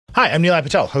Hi, I'm Nilay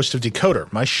Patel, host of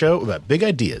Decoder, my show about big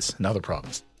ideas and other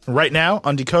problems. Right now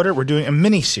on Decoder, we're doing a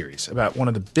mini-series about one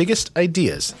of the biggest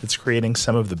ideas that's creating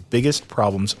some of the biggest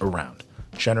problems around,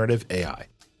 generative AI.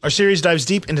 Our series dives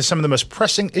deep into some of the most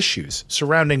pressing issues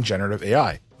surrounding generative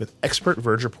AI, with expert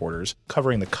Verge reporters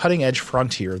covering the cutting-edge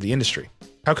frontier of the industry.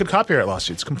 How could copyright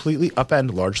lawsuits completely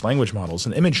upend large language models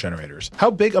and image generators?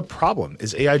 How big a problem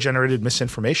is AI-generated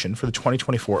misinformation for the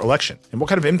 2024 election? And what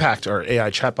kind of impact are AI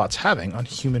chatbots having on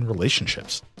human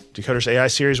relationships? Decoder's AI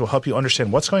series will help you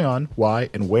understand what's going on,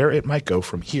 why, and where it might go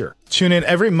from here. Tune in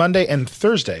every Monday and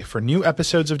Thursday for new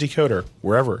episodes of Decoder,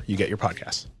 wherever you get your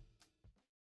podcasts.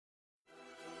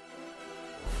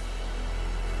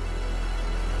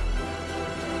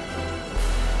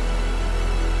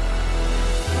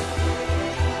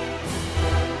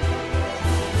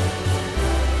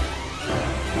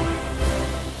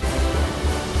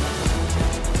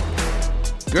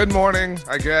 Good morning,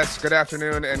 I guess. Good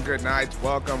afternoon and good night.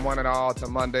 Welcome one and all to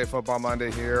Monday Football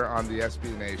Monday here on the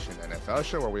SB Nation NFL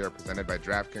show, where we are presented by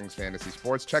DraftKings Fantasy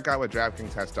Sports. Check out what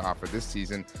DraftKings has to offer this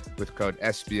season with code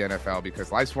SBNFL,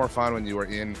 because life's more fun when you are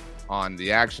in on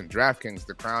the action. DraftKings,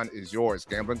 the crown is yours.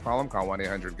 Gambling problem? Call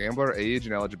 1-800-GAMBLER. Age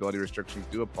and eligibility restrictions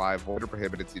do apply. Void or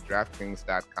prohibited. See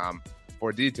DraftKings.com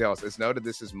for details. As noted,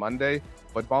 this is Monday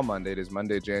Football Monday. It is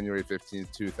Monday, January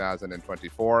 15th,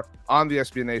 2024. On the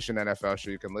SB Nation NFL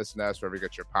show, you can listen to us wherever you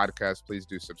get your podcast. Please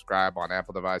do subscribe on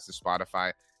Apple devices,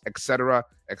 Spotify, etc.,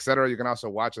 etc. You can also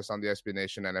watch us on the SB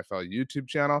Nation NFL YouTube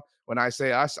channel. When I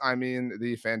say us, I mean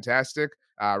the fantastic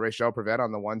Rachel Prevet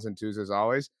on the ones and twos as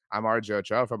always. I'm RJ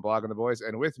Ochoa from Blogging the Boys,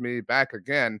 and with me back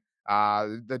again,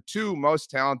 the two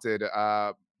most talented,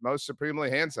 most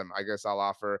supremely handsome, I guess I'll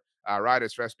offer,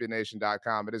 writers for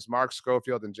SBNation.com. It is Mark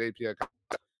Schofield and JP.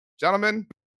 Gentlemen,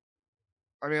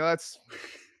 I mean,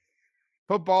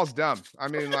 football's dumb. I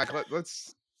mean, like,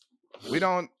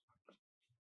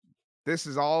 this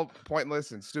is all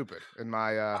pointless and stupid in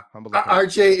my humble opinion.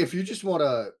 RJ, if you just want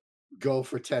to go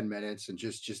for 10 minutes and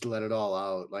just let it all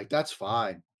out, like, that's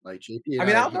fine. Like, JP and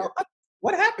I don't know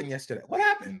what happened yesterday. What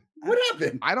happened?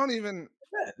 I don't even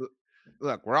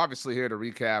look. We're obviously here to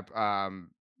recap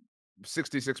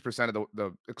 66% of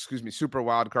the Super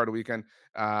Wild Card weekend.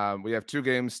 We have two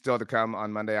games still to come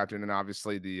on Monday afternoon.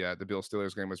 Obviously, the Bills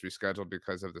Steelers game was rescheduled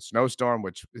because of the snowstorm,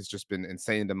 which has just been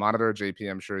insane to monitor. JP,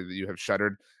 I'm sure that you have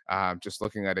shuddered just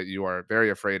looking at it. You are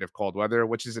very afraid of cold weather,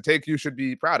 which is a take you should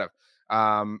be proud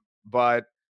of. But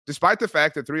despite the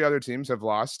fact that three other teams have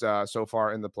lost so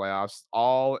far in the playoffs,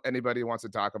 all anybody wants to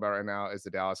talk about right now is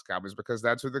the Dallas Cowboys, because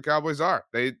that's who the Cowboys are.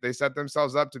 They set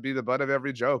themselves up to be the butt of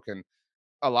every joke, and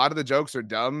a lot of the jokes are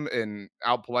dumb and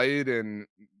outplayed and,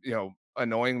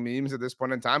 annoying memes at this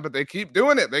point in time, but they keep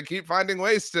doing it. They keep finding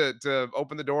ways to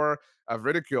open the door of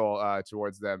ridicule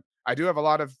towards them. I do have a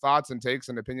lot of thoughts and takes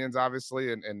and opinions,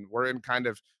 obviously, and we're in kind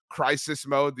of crisis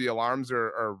mode. The alarms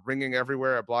are ringing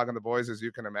everywhere at Blogging the Boys, as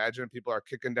you can imagine. People are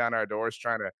kicking down our doors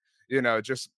trying to,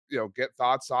 get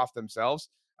thoughts off themselves.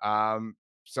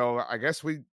 So I guess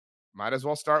we might as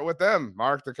well start with them.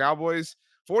 Mark, the Cowboys,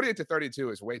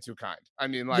 48-32 is way too kind. I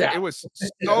mean, It was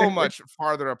so much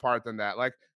farther apart than that.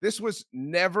 Like, this was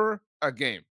never a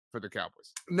game for the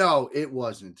Cowboys. No, it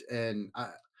wasn't. And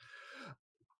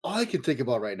all I can think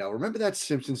about right now, remember that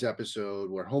Simpsons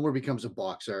episode where Homer becomes a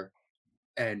boxer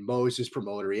and Moe is his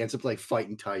promoter? He ends up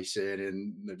fighting Tyson,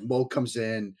 and Moe comes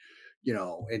in,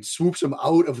 and swoops him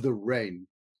out of the ring.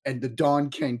 And the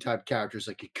Don King type character is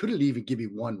like, you couldn't even give me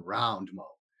one round,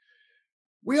 Moe.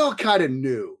 We all kind of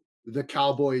knew the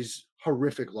Cowboys'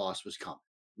 horrific loss was coming.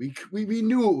 We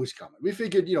knew it was coming. We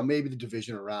figured, maybe the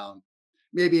division round,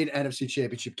 maybe an NFC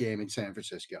Championship game in San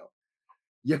Francisco.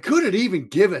 You couldn't even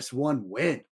give us one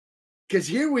win, because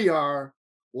here we are,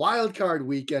 wild card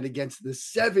weekend against the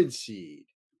 7 seed,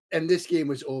 and this game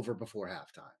was over before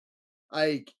halftime.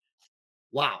 Like,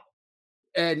 wow.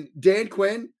 And Dan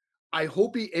Quinn, I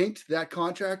hope he inked that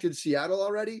contract in Seattle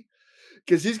already,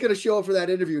 because he's going to show up for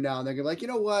that interview now, and they're going to be like, you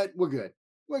know what? We're good.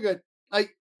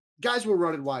 Like, guys were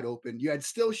running wide open. You had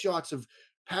still shots of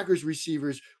Packers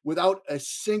receivers without a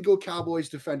single Cowboys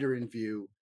defender in view.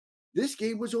 This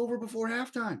game was over before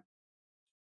halftime.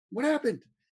 What happened?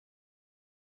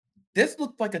 This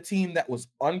looked like a team that was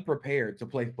unprepared to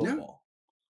play football.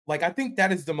 Yeah. Like, I think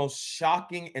that is the most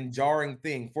shocking and jarring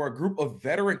thing for a group of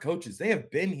veteran coaches. They have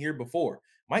been here before.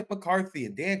 Mike McCarthy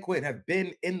and Dan Quinn have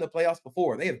been in the playoffs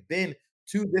before. They have been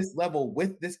to this level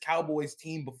with this Cowboys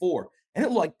team before. And it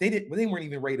looked like they weren't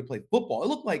even ready to play football. It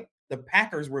looked like the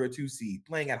Packers were a 2 seed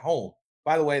playing at home.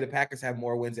 By the way, the Packers have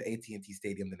more wins at AT&T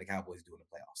Stadium than the Cowboys do in the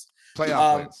playoffs.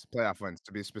 Playoff wins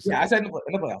to be specific. Yeah, I said in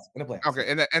the playoffs.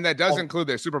 Okay, and that does include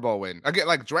their Super Bowl win. Again,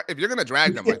 like if you're gonna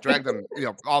drag them, drag them,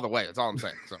 all the way. That's all I'm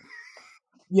saying. So,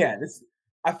 yeah,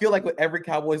 I feel like with every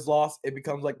Cowboys loss, it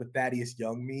becomes like the Thaddeus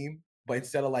Young meme. But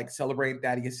instead of like celebrating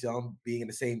Thaddeus Young being in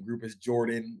the same group as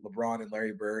Jordan, LeBron, and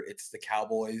Larry Bird, it's the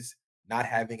Cowboys not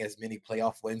having as many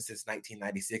playoff wins since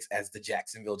 1996 as the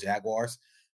Jacksonville Jaguars.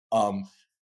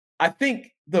 I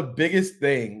think the biggest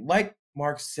thing, like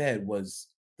Mark said, was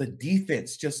the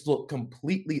defense just looked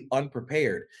completely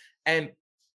unprepared. And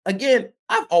again,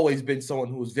 I've always been someone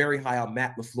who was very high on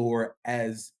Matt LaFleur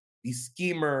as the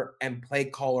schemer and play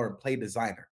caller and play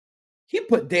designer. He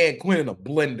put Dan Quinn in a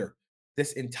blender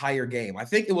this entire game. I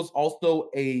think it was also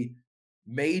a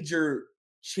major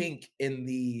chink in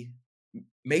the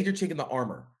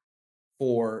armor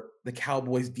for the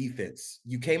Cowboys defense.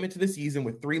 You came into the season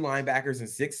with 3 linebackers and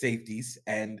 6 safeties.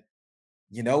 And,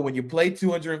 when you play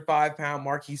 205-pound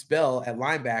Marquise Bell at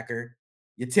linebacker,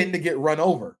 you tend to get run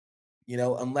over,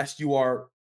 unless you are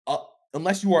out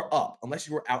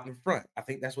in front. I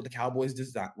think that's what the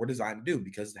Cowboys were designed to do,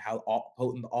 because how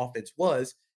potent the offense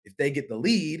was. If they get the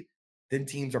lead, then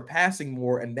teams are passing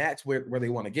more, and that's where they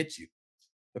want to get you.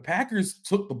 The Packers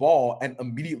took the ball and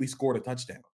immediately scored a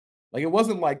touchdown. Like, it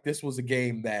wasn't like this was a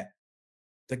game that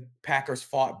the Packers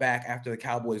fought back after the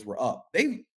Cowboys were up.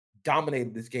 They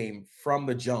dominated this game from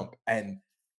the jump, and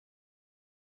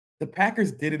the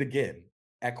Packers did it again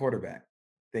at quarterback.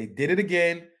 They did it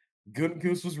again.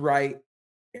 Gutekunst was right.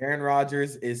 Aaron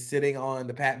Rodgers is sitting on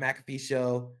the Pat McAfee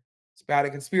show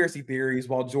spouting conspiracy theories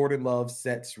while Jordan Love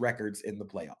sets records in the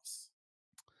playoffs.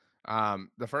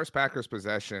 The first Packers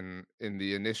possession in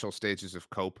the initial stages of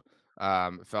Cope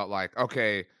felt like,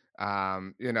 okay,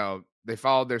 they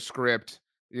followed their script,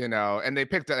 and they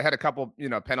had a couple,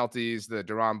 penalties, the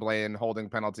Deron Bland holding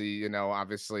penalty,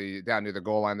 obviously down near the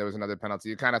goal line, there was another penalty.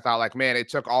 You kind of thought like, man, it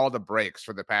took all the breaks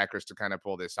for the Packers to kind of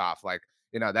pull this off. Like,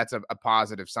 that's a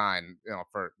positive sign,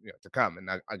 for, to come. And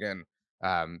again,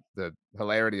 the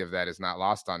hilarity of that is not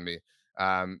lost on me.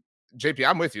 JP,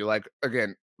 I'm with you. Like,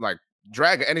 again, like,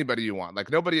 drag anybody you want. Like,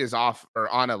 nobody is off or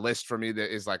on a list for me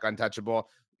that is like untouchable.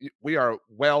 We are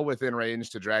well within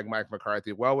range to drag Mike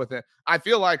McCarthy. Well within. I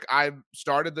feel like I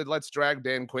started the let's drag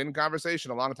Dan Quinn conversation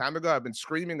a long time ago. I've been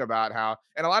screaming about how,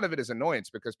 and a lot of it is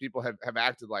annoyance because people have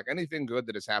acted like anything good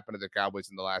that has happened to the Cowboys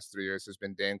in the last 3 years has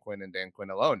been Dan Quinn and Dan Quinn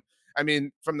alone. I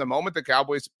mean, from the moment the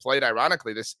Cowboys played,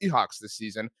 ironically, the Seahawks this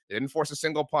season, they didn't force a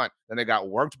single punt. Then they got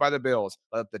worked by the Bills,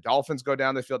 let the Dolphins go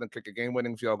down the field and kick a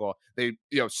game-winning field goal. They,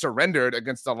 surrendered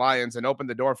against the Lions and opened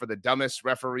the door for the dumbest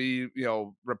referee,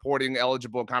 reporting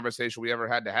eligible conversation we ever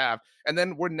had to have. And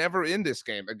then we're never in this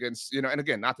game against, and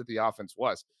again, not that the offense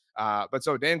was. But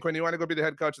so Dan Quinn, you want to go be the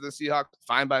head coach of the Seahawks?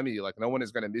 Fine by me. Like, no one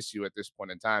is going to miss you at this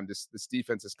point in time. This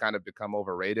defense has kind of become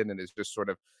overrated and is just sort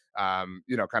of,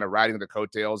 kind of riding the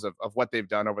coattails of what they've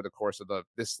done over the course of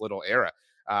this little era.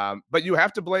 But you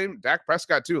have to blame Dak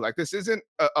Prescott too. Like, this isn't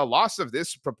a loss of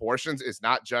this proportions is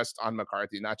not just on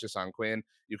McCarthy, not just on Quinn.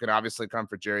 You can obviously come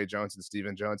for Jerry Jones and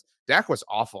Stephen Jones. Dak was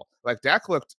awful. Like, Dak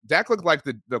looked like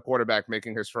the quarterback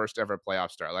making his first ever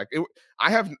playoff start. Like,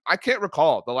 I can't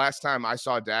recall the last time I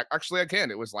saw Dak. Actually, I can.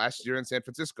 It was last year in San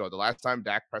Francisco. The last time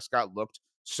Dak Prescott looked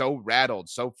so rattled,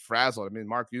 so frazzled. I mean,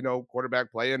 Mark,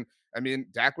 quarterback play, and I mean,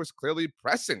 Dak was clearly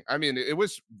pressing. I mean, it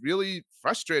was really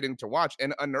frustrating to watch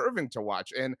and unnerving to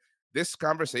watch. And this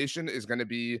conversation is going to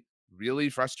be really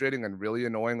frustrating and really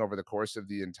annoying over the course of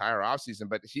the entire offseason.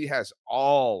 But he has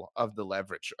all of the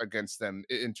leverage against them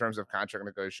in terms of contract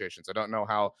negotiations. I don't know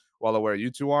how well aware you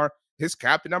two are. His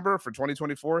cap number for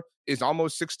 2024 is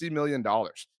almost $60 million.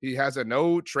 He has a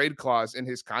no trade clause in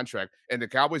his contract, and the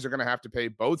Cowboys are going to have to pay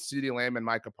both CeeDee Lamb and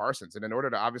Micah Parsons. And in order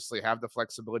to obviously have the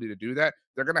flexibility to do that,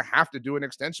 they're going to have to do an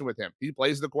extension with him. He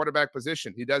plays the quarterback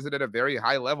position. He does it at a very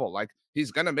high level. Like,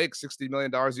 he's going to make $60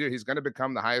 million a year. He's going to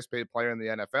become the highest paid player in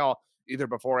the NFL, either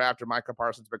before or after Micah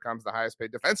Parsons becomes the highest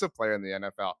paid defensive player in the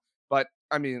NFL. But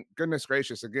I mean, goodness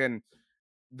gracious, again,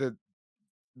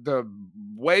 the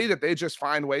way that they just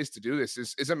find ways to do this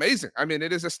is amazing. I mean,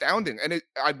 it is astounding. And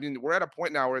we're at a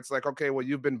point now where it's like, okay, well,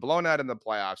 you've been blown out in the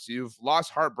playoffs. You've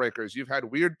lost heartbreakers. You've had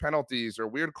weird penalties or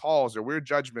weird calls or weird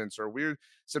judgments or weird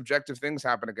subjective things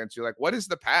happen against you. Like, what is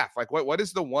the path? Like, what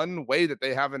is the one way that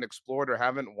they haven't explored or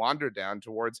haven't wandered down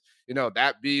towards,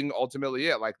 that being ultimately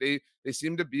it? Like, they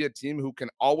seem to be a team who can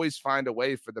always find a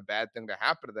way for the bad thing to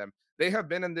happen to them. They have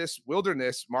been in this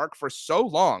wilderness, Mark, for so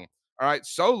long. All right.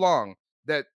 So long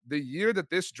that the year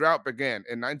that this drought began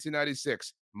in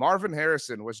 1996, Marvin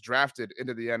Harrison was drafted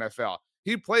into the NFL.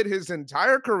 He played his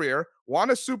entire career, won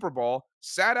a Super Bowl,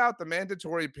 sat out the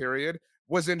mandatory period,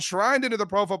 was enshrined into the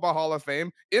Pro Football Hall of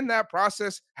Fame. In that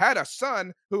process, had a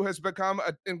son who has become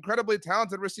an incredibly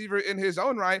talented receiver in his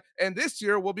own right, and this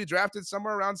year will be drafted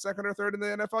somewhere around second or third in the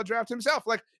NFL draft himself.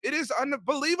 Like, it is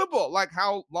unbelievable, like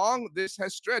how long this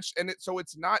has stretched, and so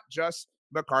it's not just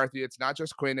McCarthy, it's not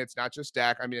just Quinn, it's not just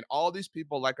Dak. I mean, all these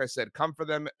people, like I said, come for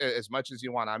them as much as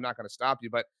you want. I'm not going to stop you,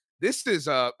 but this is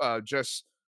just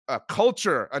a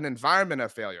culture, an environment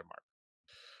of failure, Mark.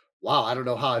 Wow, I don't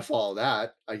know how I follow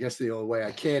that. I guess the only way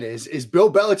I can is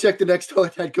Bill Belichick the next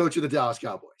head coach of the Dallas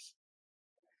Cowboys?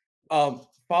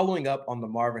 Following up on the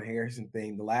Marvin Harrison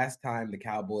thing, the last time the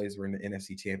Cowboys were in the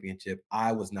NFC Championship,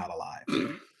 I was not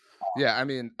alive. Yeah, I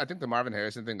mean, I think the Marvin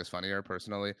Harrison thing is funnier,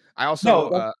 personally. I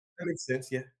also that makes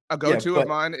sense. Yeah, a go-to of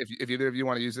mine, if either of you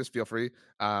want to use this, feel free.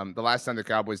 The last time the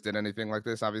Cowboys did anything like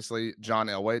this, obviously, John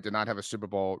Elway did not have a Super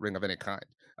Bowl ring of any kind.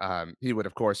 He would,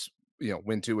 of course,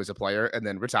 win 2 as a player and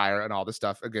then retire and all this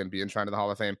stuff, again, be enshrined in the Hall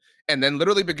of Fame, and then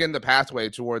literally begin the pathway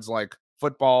towards like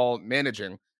football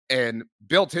managing, and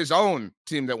built his own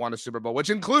team that won a Super Bowl, which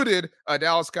included a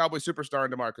Dallas Cowboys superstar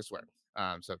in DeMarcus Ware.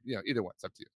 So, either one, it's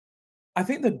up to you. I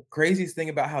think the craziest thing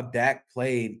about how Dak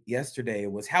played yesterday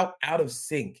was how out of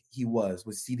sync he was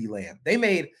with CeeDee Lamb. They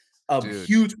made a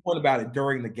huge point about it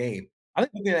during the game. I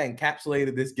think the thing that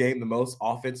encapsulated this game the most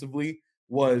offensively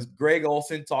was Greg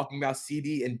Olsen talking about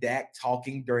CeeDee and Dak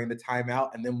talking during the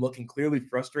timeout and them looking clearly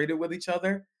frustrated with each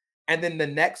other. And then the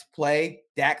next play,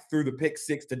 Dak threw the pick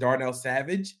 6 to Darnell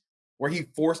Savage, where he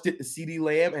forced it to CeeDee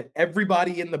Lamb, and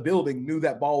everybody in the building knew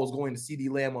that ball was going to CeeDee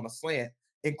Lamb on a slant,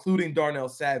 including Darnell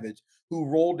Savage, who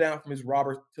rolled down from his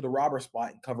robber to the robber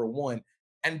spot in cover 1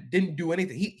 and didn't do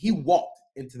anything. He walked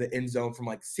into the end zone from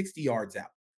like 60 yards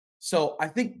out. So I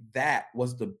think that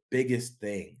was the biggest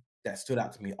thing that stood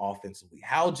out to me offensively.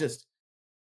 How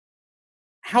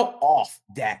off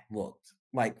Dak looked.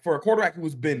 Like, for a quarterback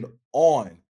who's been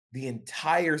on the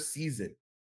entire season,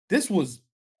 this was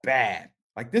bad.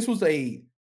 Like, this was the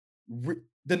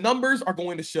numbers are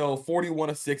going to show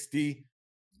 41 of 60,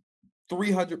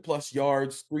 300 plus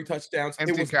yards, 3 touchdowns.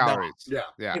 Empty calories.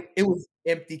 Yeah. It was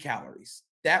empty calories.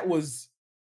 It was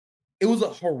a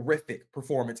horrific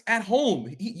performance at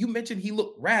home. You mentioned he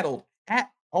looked rattled at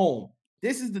home.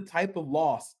 This is the type of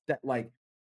loss that, like,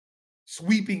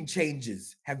 sweeping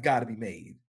changes have got to be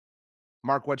made.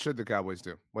 Mark, what should the Cowboys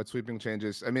do? What sweeping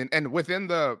changes? I mean, and within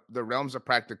the realms of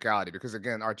practicality, because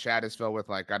again, our chat is filled with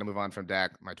like, got to move on from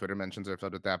Dak. My Twitter mentions are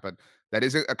filled with that, but that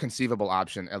is a conceivable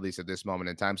option, at least at this moment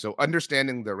in time. So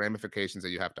understanding the ramifications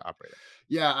that you have to operate.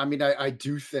 Yeah, I mean, I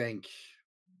do think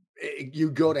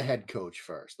you go to head coach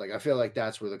first. Like, I feel like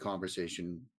that's where the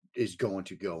conversation is going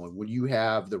to go. And when you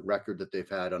have the record that they've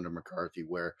had under McCarthy,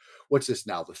 where what's this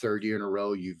now, the 3rd year in a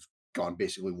row, you've gone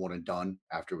basically one and done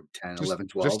after 10, 11,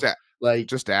 12.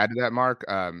 Just to add to that, Mark,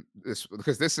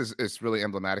 because this is really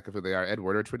emblematic of who they are. Ed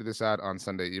Werder tweeted this out on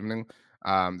Sunday evening.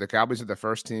 The Cowboys are the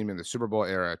first team in the Super Bowl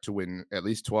era to win at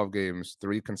least 12 games,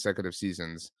 3 consecutive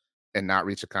seasons, and not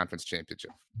reach a conference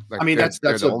championship. Like, I mean, that's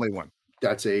the only one.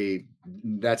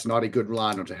 That's not a good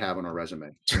line to have on a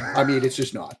resume. I mean, it's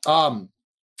just not.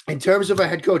 In terms of a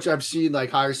head coach, I've seen like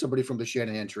hire somebody from the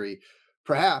Shanahan tree.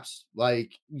 Perhaps,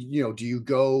 like, do you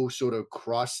go sort of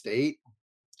cross state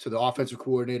to the offensive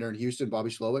coordinator in Houston, Bobby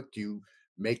Slowick? Do you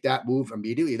make that move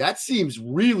immediately? That seems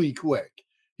really quick.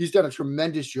 He's done a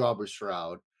tremendous job with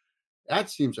Stroud.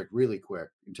 That seems like really quick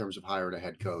in terms of hiring a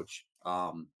head coach.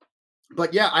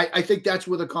 But yeah, I think that's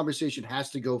where the conversation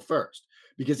has to go first,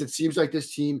 because it seems like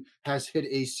this team has hit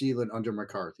a ceiling under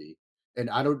McCarthy. And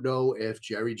I don't know if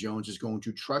Jerry Jones is going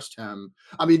to trust him.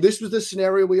 I mean, this was the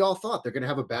scenario we all thought. They're going to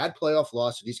have a bad playoff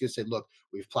loss, and he's going to say, look,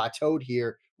 we've plateaued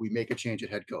here. We make a change at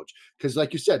head coach. Because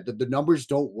like you said, the numbers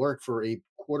don't work for a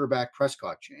quarterback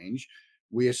Prescott change.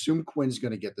 We assume Quinn's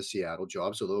going to get the Seattle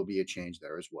job, so there'll be a change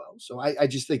there as well. So I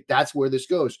just think that's where this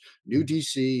goes. New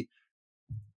DC,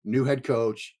 new head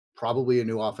coach, probably a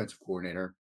new offensive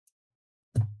coordinator.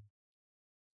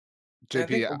 JP, I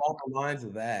think along the lines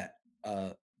of that,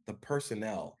 the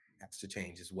personnel has to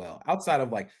change as well. Outside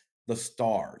of like the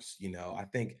stars, I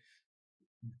think,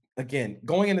 again,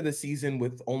 going into the season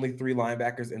with only 3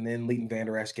 linebackers and then Leighton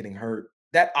Vander Esch getting hurt,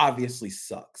 that obviously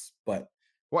sucks. But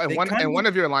one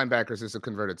of your linebackers is a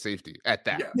converted safety at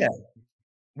that. Yeah.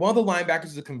 One of the linebackers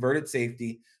is a converted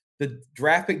safety. The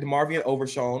draft pick DeMarvion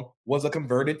Overshown was a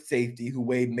converted safety who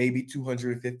weighed maybe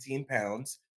 215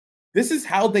 pounds. This is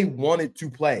how they wanted to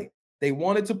play. They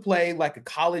wanted to play like a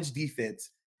college defense.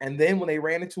 And then when they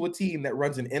ran into a team that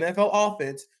runs an NFL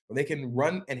offense where they can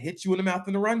run and hit you in the mouth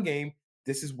in the run game,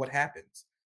 this is what happens.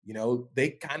 They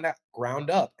kind of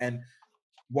ground up. And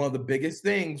one of the biggest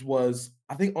things was,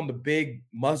 I think, on the big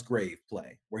Musgrave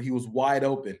play where he was wide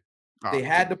open. They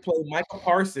had to play Michael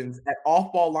Parsons at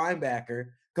off-ball linebacker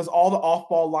because all the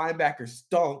off-ball linebackers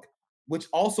stunk, which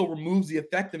also removes the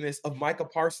effectiveness of Michael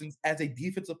Parsons as a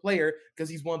defensive player because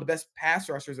he's one of the best pass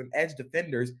rushers and edge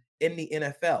defenders in the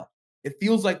NFL. It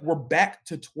feels like we're back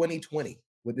to 2020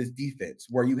 with this defense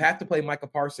where you have to play Michael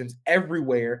Parsons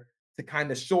everywhere to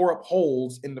kind of shore up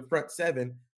holes in the front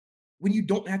seven when you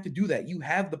don't have to do that. You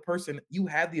have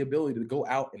the ability to go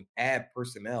out and add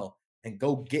personnel and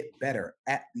go get better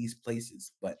at these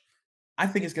places. But I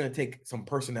think it's going to take some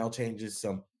personnel changes,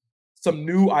 some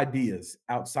new ideas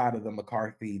outside of the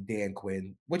McCarthy, Dan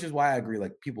Quinn, which is why I agree,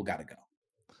 like, people got to go.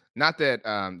 Not that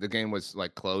the game was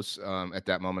like close at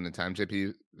that moment in time,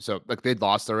 JP. So like they'd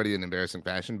lost already in embarrassing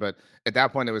fashion, but at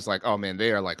that point it was like, oh man,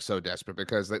 they are like so desperate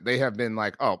because they have been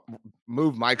like, oh,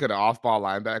 move Micah to off-ball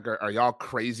linebacker. Are y'all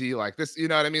crazy? Like this, you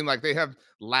know what I mean? Like they have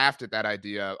laughed at that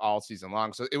idea all season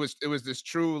long. So it was this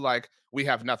true like we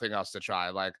have nothing else to try.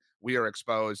 Like we are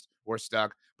exposed, we're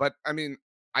stuck. But I mean,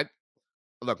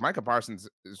 look, Micah Parsons'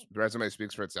 resume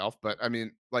speaks for itself. But I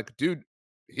mean, like, dude.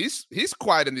 He's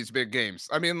quiet in these big games.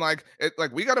 I mean, like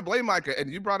we got to blame Micah. And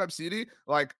you brought up CeeDee.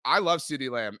 Like I love CeeDee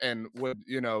Lamb and would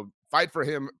fight for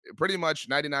him pretty much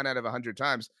 99 out of 100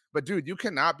 times. But dude, you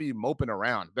cannot be moping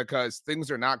around because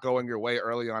things are not going your way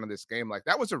early on in this game. Like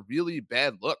that was a really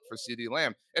bad look for CeeDee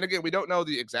Lamb. And again, we don't know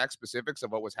the exact specifics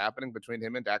of what was happening between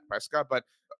him and Dak Prescott. But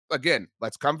again,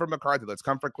 let's come for McCarthy. Let's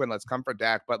come for Quinn. Let's come for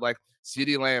Dak. But like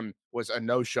CeeDee Lamb was a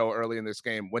no-show early in this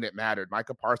game when it mattered.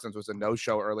 Micah Parsons was a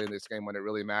no-show early in this game when it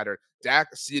really mattered. Dak,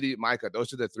 CeeDee, Micah,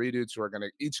 those are the three dudes who are going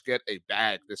to each get a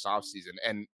bag this offseason.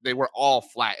 And they were all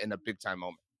flat in a big-time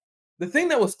moment. The thing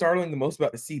that was startling the most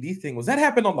about the CeeDee thing was that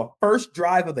happened on the first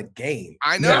drive of the game.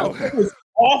 I know. It was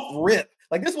off rip.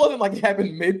 Like this wasn't like it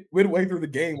happened midway through the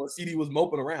game when CeeDee was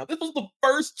moping around. This was the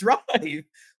first drive.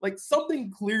 Like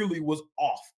something clearly was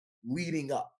off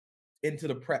leading up into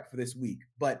the prep for this week.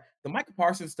 But the Michael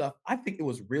Parsons stuff, I think it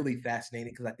was really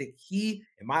fascinating because I think he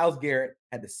and Myles Garrett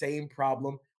had the same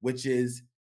problem, which is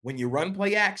when you run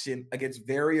play action against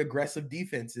very aggressive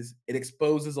defenses, it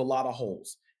exposes a lot of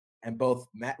holes. And both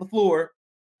Matt LaFleur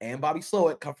and Bobby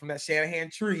Slowik come from that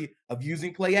Shanahan tree of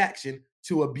using play action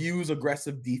to abuse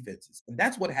aggressive defenses. And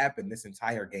that's what happened this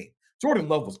entire game. Jordan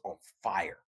Love was on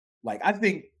fire. Like, I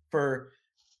think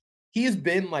he has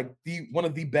been like one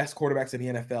of the best quarterbacks in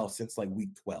the NFL since like week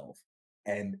 12.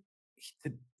 And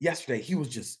yesterday he was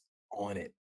just on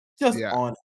it.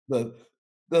 On it.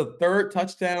 The third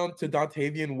touchdown to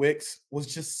Dontavian Wicks was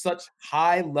just such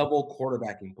high-level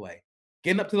quarterbacking play.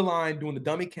 Getting up to the line, doing the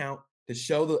dummy count to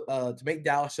show to make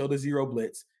Dallas show the zero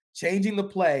blitz, changing the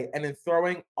play, and then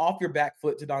throwing off your back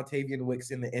foot to Dontavian Wicks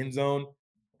in the end zone.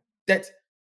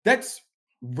 That's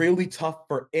really tough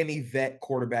for any vet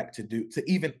quarterback to do, to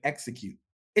even execute.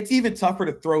 It's even tougher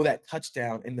to throw that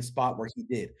touchdown in the spot where he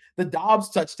did. The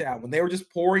Dobbs touchdown, when they were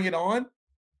just pouring it on,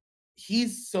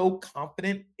 he's so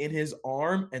confident in his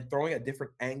arm and throwing at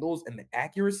different angles, and the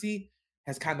accuracy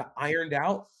has kind of ironed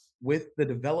out with the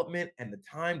development and the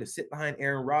time to sit behind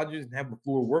Aaron Rodgers and have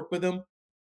LaFleur work with him.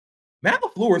 Matt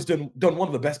LaFleur has done one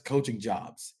of the best coaching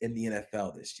jobs in the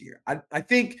NFL this year. I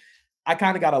think I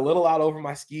kind of got a little out over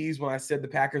my skis when I said the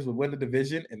Packers would win the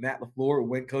division and Matt LaFleur would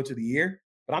win Coach of the Year,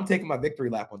 but I'm taking my victory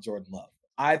lap on Jordan Love.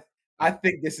 I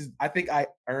think I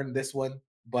earned this one,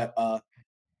 but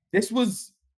this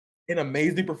was an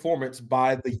amazing performance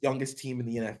by the youngest team in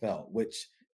the NFL, which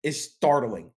is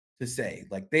startling to say.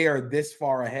 Like they are this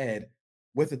far ahead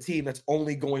with a team that's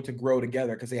only going to grow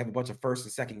together because they have a bunch of first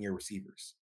and second year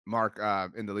receivers. Mark,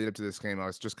 in the lead up to this game, I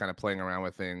was just kind of playing around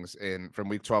with things, and from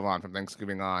week 12 on, from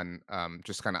Thanksgiving on,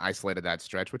 just kind of isolated that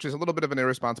stretch, which is a little bit of an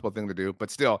irresponsible thing to do,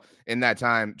 but still, in that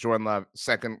time, Jordan Love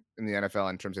second in the NFL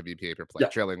in terms of EPA per play,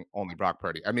 trailing only Brock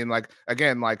Purdy. I mean, like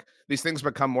again, like these things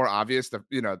become more obvious.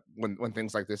 When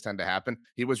things like this tend to happen,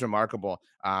 he was remarkable.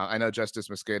 I know Justice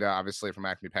Mosqueda, obviously from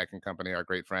Acme Packing Company, our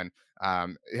great friend,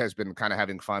 has been kind of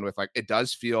having fun with like it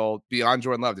does feel beyond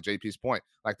Jordan Love, to JP's point,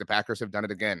 like the Packers have done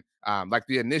it again. Like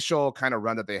the initial kind of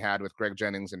run that they had with Greg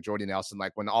Jennings and Jordy Nelson,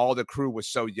 like when all the crew was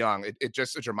so young, it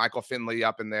just your Michael Finley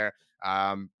up in there.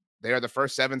 They are the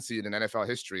first 7 seed in NFL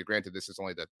history. Granted, this is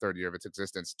only the third year of its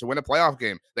existence to win a playoff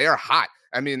game. They are hot.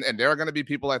 I mean, and there are going to be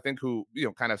people I think who,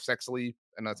 kind of sexily,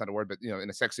 I know it's not a word, but in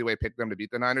a sexy way, pick them to beat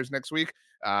the Niners next week.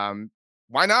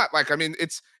 Why not? Like, I mean,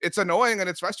 it's annoying and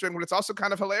it's frustrating, but it's also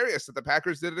kind of hilarious that the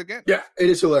Packers did it again. Yeah,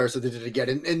 it is hilarious that they did it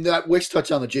again. And that Wicks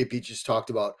touchdown that JP just talked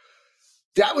about,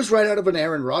 that was right out of an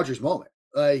Aaron Rodgers moment.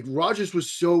 Like Rodgers was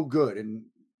so good and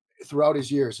throughout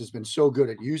his years has been so good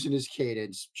at using his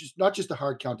cadence, just not just the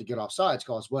hard count to get offsides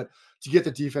calls, but to get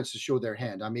the defense to show their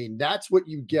hand. I mean, that's what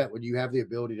you get when you have the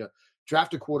ability to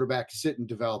draft a quarterback, sit and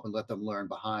develop, and let them learn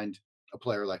behind a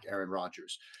player like Aaron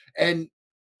Rodgers. And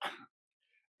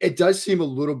it does seem a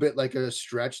little bit like a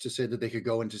stretch to say that they could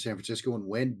go into San Francisco and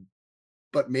win,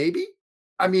 but maybe.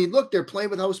 I mean, look, they're playing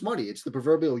with house money. It's the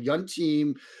proverbial young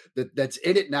team that's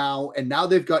in it now, and now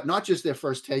they've got not just their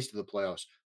first taste of the playoffs,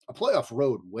 a playoff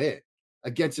road win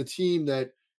against a team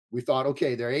that we thought,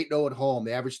 okay, they're 8-0 at home.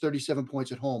 They averaged 37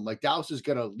 points at home. Like Dallas is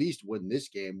going to at least win this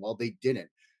game. Well, they didn't.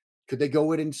 Could they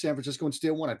go in San Francisco and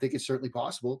steal one? I think it's certainly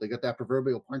possible. They got that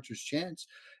proverbial puncher's chance.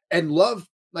 And Love,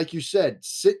 like you said,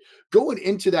 going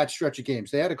into that stretch of games.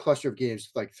 They had a cluster of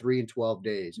games like 3 and 12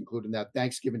 days, including that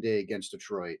Thanksgiving Day against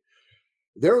Detroit.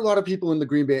 There are a lot of people in the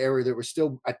Green Bay area that were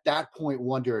still at that point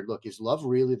wondering, look, is Love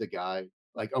really the guy?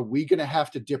 Like, are we going to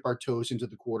have to dip our toes into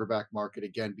the quarterback market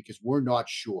again? Because we're not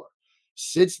sure.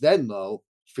 Since then, though,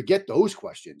 forget those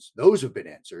questions. Those have been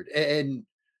answered. And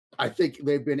I think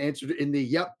they've been answered in the,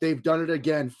 yep, they've done it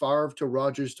again, Favre to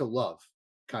Rodgers to Love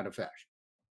kind of fashion.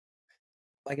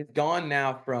 Like, it's gone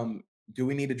now from, do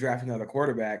we need to draft another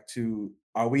quarterback, to,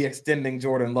 are we extending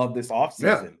Jordan Love this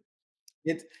offseason?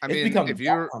 Yeah. It's become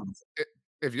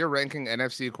if you're ranking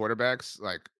NFC quarterbacks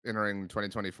like entering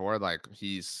 2024, like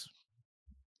he's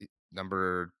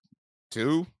number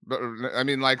 2. But I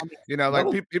mean, like, you know, like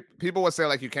people will say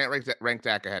like you can't rank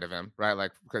Dak ahead of him, right?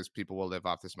 Like, because people will live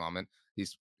off this moment.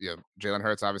 He's, you know, Jalen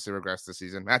Hurts obviously regressed this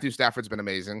season. Matthew Stafford's been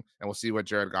amazing, and we'll see what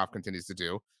Jared Goff continues to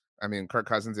do. I mean, Kirk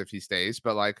Cousins if he stays,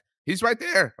 but like he's right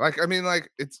there. Like, I mean, like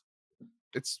it's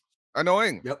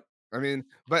annoying. Yep. I mean,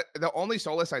 but the only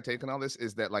solace I take in all this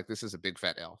is that like this is a big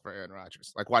fat L for Aaron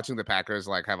Rodgers. Like watching the Packers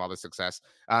like have all the success.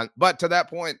 But to that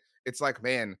point, it's like,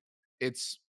 man,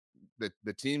 it's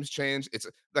the team's changed. It's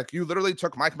like you literally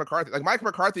took Mike McCarthy. Like Mike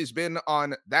McCarthy's been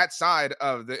on that side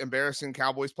of the embarrassing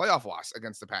Cowboys playoff loss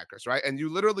against the Packers, right? And you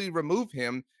literally remove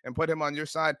him and put him on your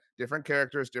side. Different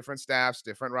characters, different staffs,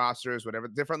 different rosters, whatever,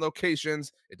 different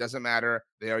locations. It doesn't matter.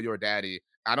 They are your daddy.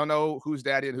 I don't know who's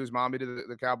daddy and who's mommy to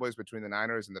the Cowboys between the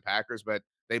Niners and the Packers, but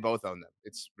they both own them.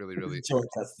 It's really, really joint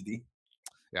custody.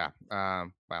 Yeah.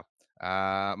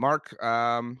 Wow. Mark,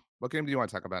 what game do you want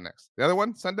to talk about next? The other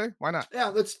one, Sunday? Why not? Yeah,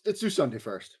 let's do Sunday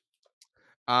first.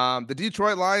 The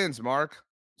Detroit Lions, Mark,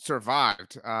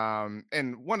 survived.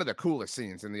 And one of the coolest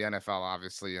scenes in the NFL,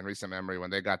 obviously, in recent memory,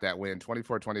 when they got that win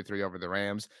 24-23 over the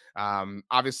Rams.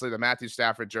 Obviously, the Matthew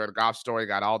Stafford, Jared Goff story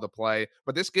got all the play,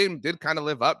 but this game did kind of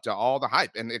live up to all the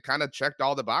hype, and it kind of checked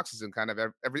all the boxes, and kind of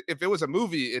every if it was a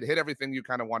movie, it hit everything you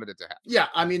kind of wanted it to have. Yeah,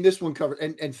 I mean, this one covered,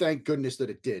 and thank goodness that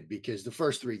it did, because the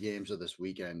first 3 games of this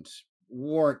weekend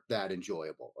weren't that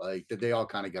enjoyable. Like they all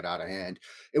kind of got out of hand.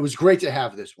 It was great to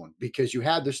have this one because you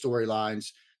had the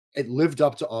storylines. It lived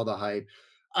up to all the hype.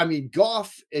 I mean,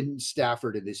 Goff and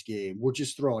Stafford in this game were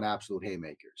just throwing absolute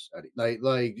haymakers.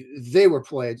 Like they were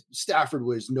playing. Stafford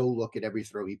was no look at every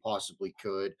throw he possibly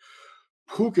could.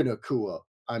 Puka Nacua.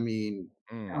 I mean,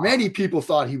 many people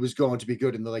thought he was going to be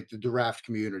good in the draft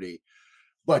community,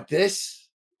 but this,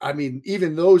 I mean,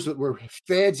 even those that were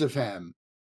fans of him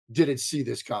didn't see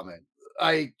this coming.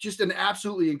 Just an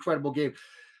absolutely incredible game.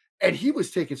 And he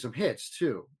was taking some hits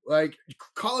too. Like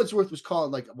Collinsworth was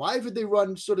calling, like, why would they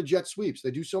run sort of jet sweeps?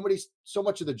 They do so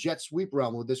much of the jet sweep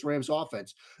realm with this Rams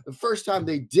offense. The first time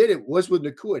they did it was with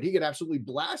Nacua, and he got absolutely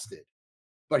blasted.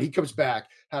 But he comes back,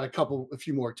 had a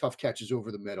few more tough catches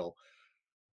over the middle.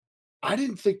 I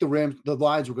didn't think the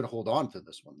Lions were going to hold on to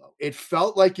this one, though. It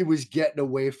felt like it was getting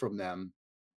away from them.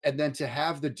 And then to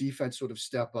have the defense sort of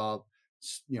step up,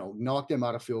 knock them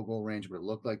out of field goal range, but it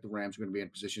looked like the Rams were going to be in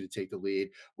a position to take the lead.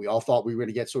 We all thought we were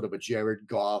going to get sort of a Jared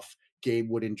Goff, game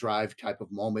wooden drive type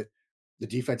of moment. The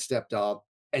defense stepped up.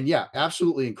 And yeah,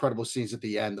 absolutely incredible scenes at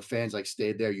the end. The fans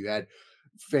stayed there. You had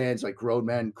fans like grown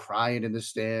men crying in the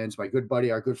stands. My good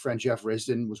buddy, our good friend Jeff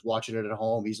Risdon, was watching it at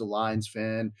home. He's a Lions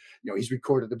fan. He's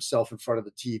recorded himself in front of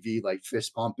the TV, like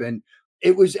fist pumping.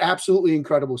 It was absolutely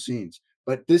incredible scenes.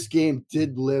 But this game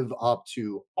did live up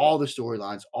to all the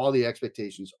storylines, all the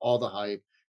expectations, all the hype,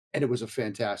 and it was a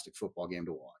fantastic football game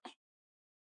to watch.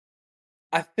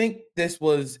 I think this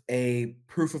was a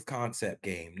proof of concept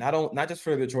game, not just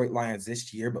for the Detroit Lions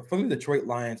this year, but for the Detroit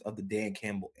Lions of the Dan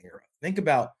Campbell era. Think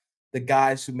about the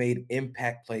guys who made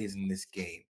impact plays in this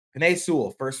game. Penei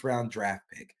Sewell, first-round draft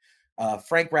pick.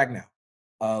 Frank Ragnow,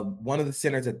 one of the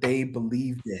centers that they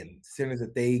believed in, centers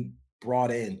that they brought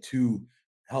in to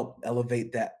help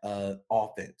elevate that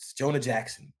offense. Jonah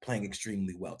Jackson playing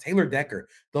extremely well. Taylor Decker,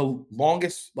 the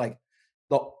longest, one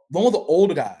of the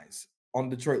older guys on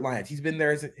the Detroit Lions. He's been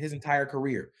there his entire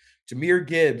career. Jahmyr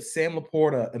Gibbs, Sam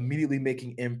Laporta immediately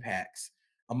making impacts.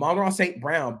 Amon-Ra St.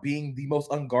 Brown being the most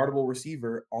unguardable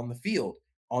receiver on the field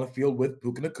with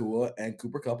Puka Nacua and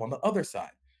Cooper Kupp on the other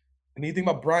side. And you think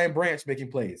about Brian Branch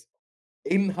making plays.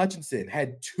 Aiden Hutchinson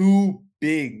had 2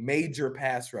 big major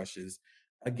pass rushes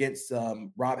against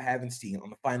Rob Havenstein on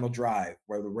the final drive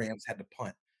where the Rams had to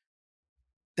punt.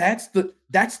 That's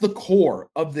the core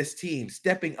of this team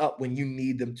stepping up when you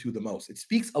need them to the most. It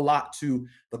speaks a lot to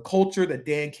the culture that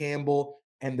Dan Campbell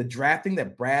and the drafting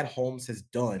that Brad Holmes has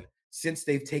done since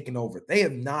they've taken over. They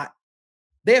have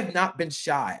not been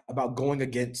shy about going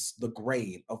against the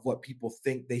grain of what people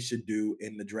think they should do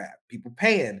in the draft. People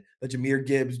paying the Jahmyr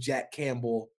Gibbs, Jack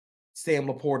Campbell, Sam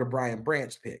Laporta, Brian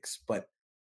Branch picks, but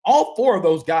all 4 of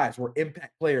those guys were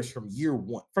impact players from year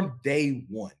 1, from day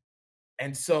 1.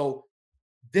 And so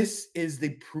this is the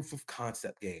proof of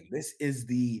concept game. This is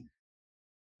the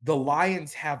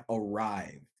Lions have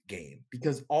arrived game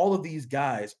because all of these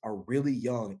guys are really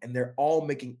young and they're all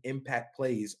making impact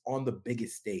plays on the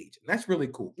biggest stage. And that's really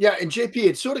cool. Yeah, and JP,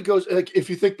 it sort of goes like if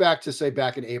you think back to say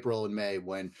back in April and May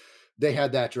when they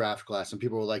had that draft class and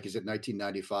people were like, "Is it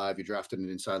 1995? You drafted an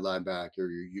inside linebacker,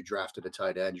 you drafted a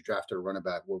tight end, you drafted a running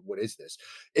back. What is this?"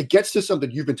 It gets to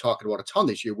something you've been talking about a ton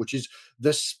this year, which is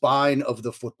the spine of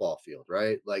the football field,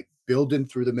 right? Like building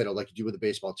through the middle, like you do with a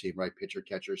baseball team, right? Pitcher,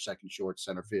 catcher, second, short,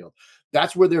 center field.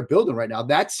 That's where they're building right now.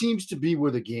 That seems to be where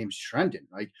the game's trending.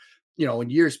 Like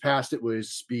in years past, it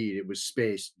was speed, it was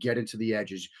space, get into the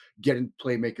edges, getting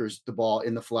playmakers the ball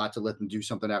in the flat to let them do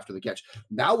something after the catch.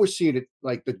 Now we're seeing it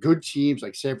like the good teams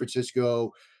like San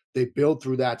Francisco, they build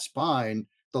through that spine.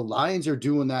 The Lions are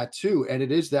doing that too. And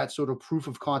it is that sort of proof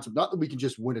of concept. Not that we can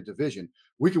just win a division,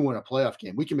 we can win a playoff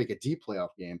game, we can make a deep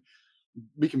playoff game,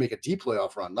 we can make a deep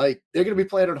playoff run. Like they're going to be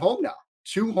playing at home now,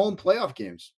 2 home playoff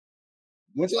games.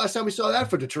 When's the last time we saw that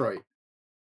for Detroit?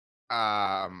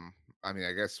 I mean,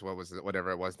 I guess whatever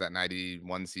it was that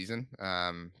 91 season.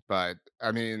 But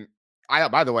I mean,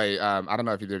 by the way, I don't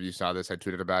know if either of you saw this. I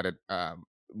tweeted about it.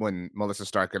 When Melissa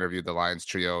Stark interviewed the Lions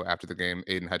trio after the game,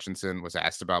 Aiden Hutchinson was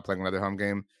asked about playing another home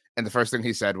game. And the first thing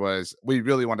he said was, "We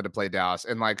really wanted to play Dallas."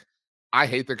 And like, I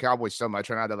hate the Cowboys so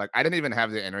much right now that like I didn't even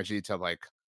have the energy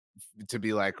to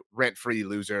be like rent-free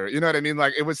loser. You know what I mean?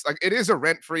 Like it was like it is a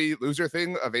rent-free loser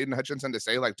thing of Aiden Hutchinson to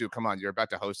say, like, dude, come on, you're about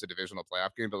to host a divisional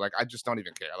playoff game, but like I just don't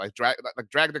even care. Like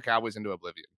drag the Cowboys into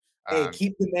oblivion. Hey,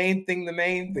 keep the main thing the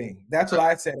main thing. That's what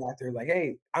I said after. Like,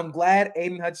 hey, I'm glad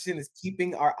Aiden Hutchinson is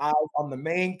keeping our eyes on the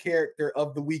main character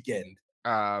of the weekend.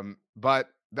 But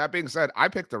that being said, I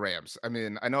picked the Rams. I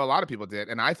mean, I know a lot of people did,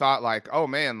 and I thought like, oh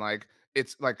man, like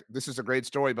it's like this is a great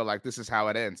story, but like this is how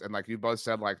it ends. And like you both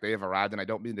said, like they have arrived, and I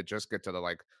don't mean to just get to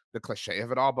the cliche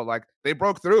of it all, but like they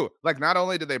broke through. Like not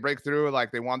only did they break through,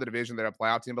 like they won the division, they're a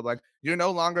playoff team, but like you're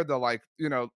no longer the like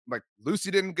like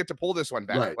Lucy didn't get to pull this one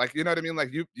back. Right. Like you know what I mean?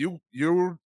 Like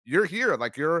you're here.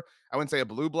 Like I wouldn't say a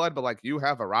blue blood, but like you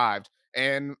have arrived.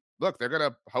 And look, they're going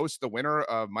to host the winner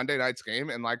of Monday night's game.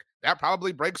 And like, that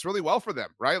probably breaks really well for them.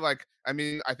 Right. Like, I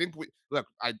mean, I think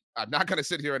I'm not going to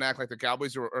sit here and act like the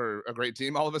Cowboys are a great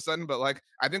team all of a sudden, but like,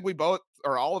 I think we both,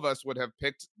 or all of us would have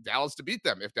picked Dallas to beat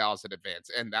them if Dallas had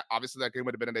advanced. And that obviously that game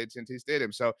would have been at AT&T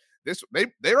Stadium. So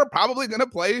they are probably going to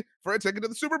play for a ticket to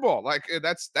the Super Bowl. Like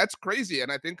that's crazy.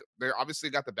 And I think they're obviously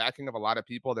got the backing of a lot of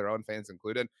people, their own fans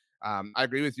included. I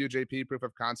agree with you, JP. Proof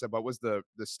of concept. What was the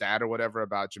stat or whatever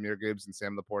about Jahmyr Gibbs and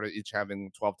Sam Laporta each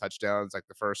having 12 touchdowns, like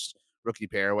the first rookie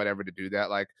pair or whatever to do that?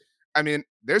 Like, I mean,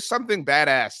 there's something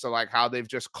badass to like how they've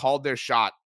just called their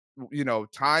shot,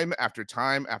 time after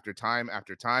time after time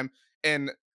after time. And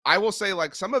I will say,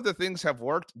 like, some of the things have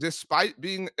worked despite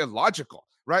being illogical,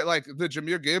 right? Like the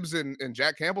Jahmyr Gibbs and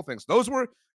Jack Campbell things. Those were,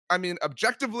 I mean,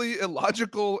 objectively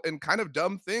illogical and kind of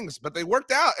dumb things, but they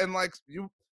worked out. And like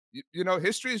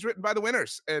history is written by the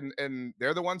winners, and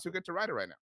they're the ones who get to write it right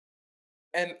now.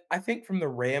 And I think from the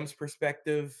Rams'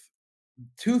 perspective,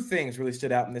 2 things really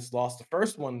stood out in this loss. The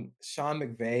first one, Sean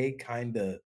McVay kind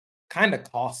of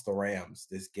cost the Rams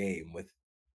this game with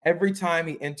every time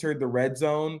he entered the red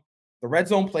zone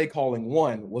play calling,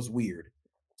 1, was weird.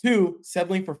 2,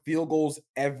 settling for field goals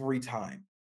every time.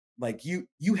 Like you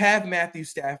have Matthew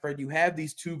Stafford, you have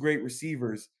these 2 great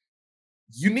receivers.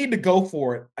 You need to go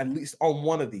for it at least on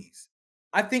one of these.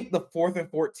 I think the 4th and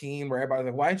 14 where everybody's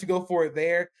like, why didn't you go for it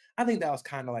there? I think that was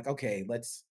kind of like, okay,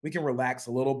 we can relax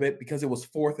a little bit because it was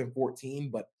 4th and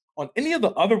 14. But on any of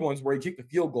the other ones where he kicked the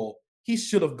field goal, he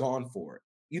should have gone for it.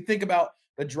 You think about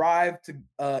the drive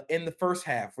to in the first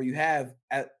half where you have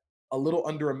at a little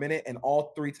under a minute and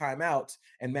all 3 timeouts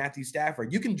and Matthew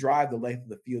Stafford, you can drive the length of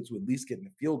the field to at least get in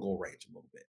the field goal range a little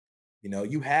bit.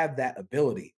 You have that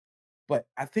ability. But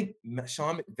I think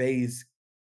Sean McVay's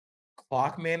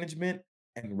clock management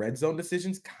and red zone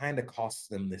decisions kind of costs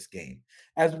them this game,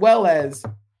 as well as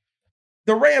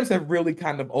the Rams have really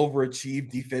kind of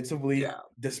overachieved defensively, Yeah.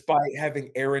 despite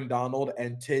having Aaron Donald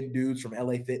and 10 dudes from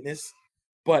LA Fitness.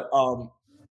 But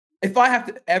if I have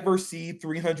to ever see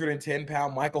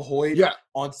 310-pound Michael Hoyt Yeah.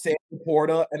 on Sam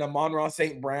Laporta and Amon-Ra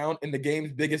St. Brown in the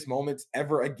game's biggest moments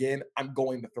ever again, I'm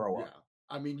going to throw up.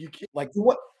 Yeah. I mean, you can't. Like,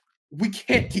 what? We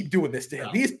can't keep doing this to him.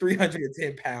 No. He's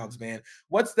 310 pounds, man.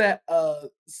 What's that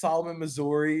Solomon,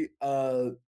 Missouri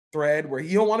thread where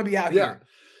he don't want to be out Yeah. here?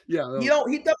 Yeah.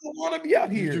 He doesn't want to be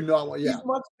out You here. do not want. Yeah. He's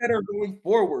much better going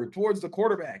forward towards the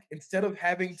quarterback instead of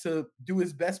having to do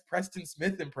his best Preston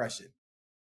Smith impression.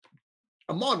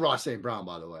 Amon-Ra St. Brown,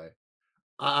 by the way,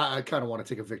 I kind of want to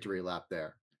take a victory lap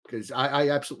there because I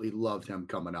absolutely loved him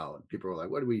coming out. And people were like,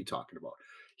 "What are you talking about?"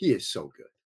 He is so good.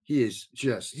 He is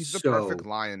just He's the so perfect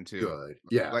lion too. good.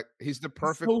 Yeah. Like he's the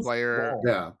perfect so player strong.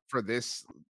 Yeah. for this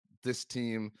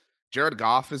team. Jared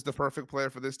Goff is the perfect player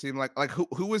for this team. Like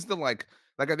who is the like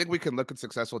I think we can look at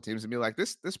successful teams and be like,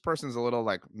 this person's a little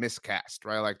like miscast,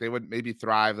 right? Like they would maybe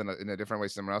thrive in a different way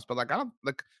somewhere else. But like I don't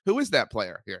like who is that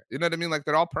player here? You know what I mean? Like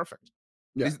they're all perfect.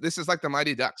 Yeah. This is like the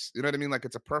Mighty Ducks. You know what I mean? Like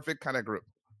it's a perfect kind of group.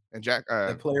 And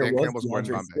That player Dan was Campbell's born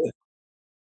in DeAndre Bombay. Swift.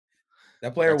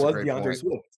 That player That's a was great DeAndre point.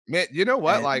 Swift. Man, you know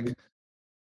what? And- Like,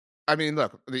 I mean,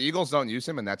 look, the Eagles don't use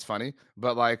him, and that's funny.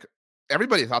 But like,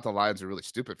 everybody thought the Lions were really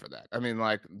stupid for that. I mean,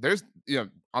 like, there's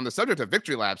on the subject of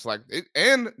victory laps, like,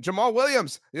 and Jamal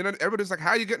Williams. Everybody's like,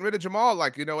 how are you getting rid of Jamal?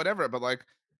 Like, whatever. But like,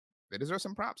 they deserve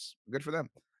some props. Good for them.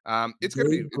 It's going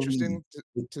to be interesting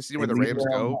to see where the Rams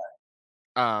go.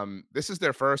 This is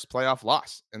their first playoff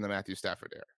loss in the Matthew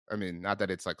Stafford era. I mean, not that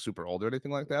it's like super old or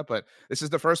anything like that, but this is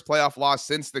the first playoff loss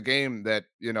since the game that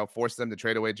forced them to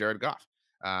trade away Jared Goff.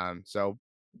 So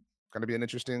going to be an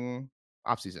interesting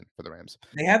offseason for the Rams.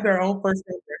 They have their own first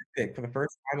round draft pick for the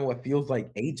first time in what feels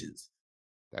like ages.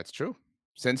 That's true.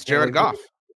 Since Jared Goff,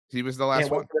 he was the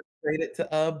last one. Traded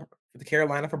to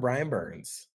Carolina for Brian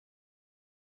Burns.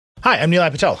 Hi, I'm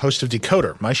Nilay Patel, host of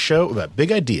Decoder, my show about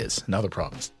big ideas and other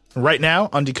problems. Right now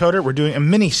on Decoder, we're doing a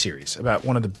mini-series about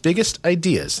one of the biggest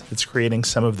ideas that's creating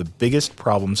some of the biggest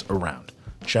problems around,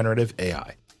 generative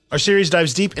AI. Our series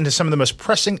dives deep into some of the most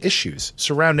pressing issues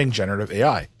surrounding generative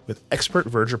AI, with expert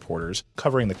Verge reporters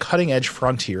covering the cutting-edge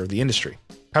frontier of the industry.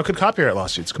 How could copyright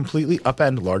lawsuits completely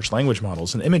upend large language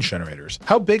models and image generators?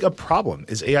 How big a problem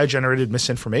is AI-generated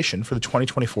misinformation for the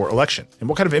 2024 election? And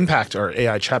what kind of impact are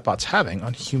AI chatbots having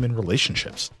on human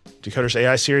relationships? Decoder's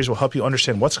AI series will help you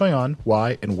understand what's going on,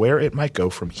 why, and where it might go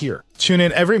from here. Tune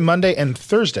in every Monday and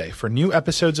Thursday for new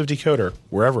episodes of Decoder,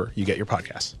 wherever you get your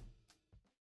podcasts.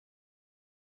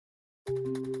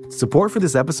 Support for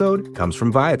this episode comes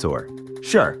from Viator.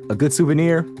 Sure, a good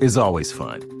souvenir is always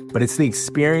fun, but it's the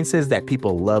experiences that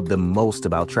people love the most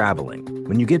about traveling.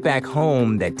 When you get back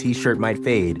home, that t-shirt might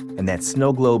fade and that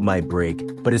snow globe might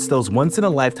break, but it's those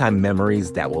once-in-a-lifetime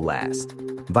memories that will last.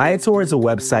 Viator is a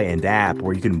website and app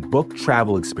where you can book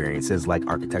travel experiences like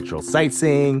architectural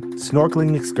sightseeing,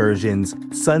 snorkeling excursions,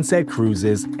 sunset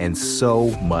cruises, and so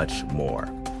much more.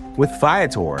 With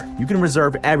Viator, you can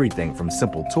reserve everything from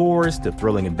simple tours to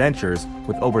thrilling adventures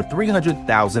with over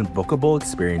 300,000 bookable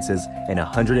experiences in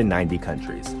 190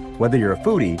 countries. Whether you're a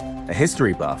foodie, a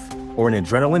history buff, or an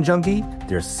adrenaline junkie,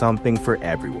 there's something for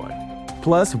everyone.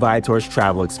 Plus, Viator's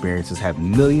travel experiences have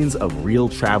millions of real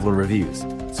traveler reviews,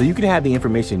 so you can have the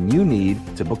information you need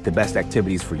to book the best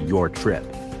activities for your trip.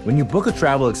 When you book a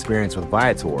travel experience with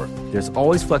Viator, there's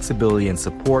always flexibility and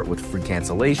support with free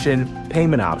cancellation,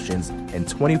 payment options, and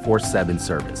 24/7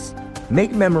 service.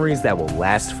 Make memories that will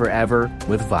last forever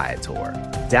with Viator.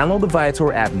 Download the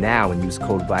Viator app now and use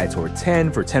code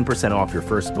Viator10 for 10% off your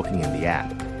first booking in the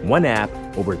app. One app,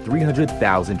 over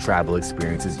 300,000 travel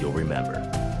experiences you'll remember.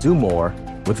 Do more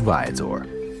with Viator.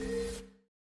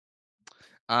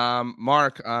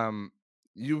 Mark,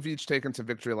 you've each taken some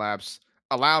victory laps.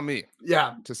 Allow me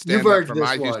to stand up for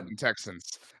my Houston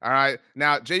Texans. All right.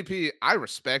 Now, JP, I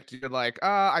respect you're like,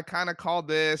 I kind of called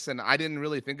this and I didn't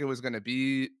really think it was going to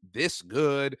be this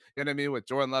good. You know what I mean? With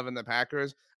Jordan Love and the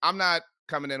Packers. I'm not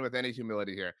coming in with any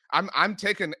humility here. I'm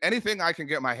taking anything I can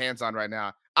get my hands on right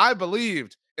now. I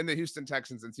believed in the Houston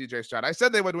Texans and CJ Stroud. I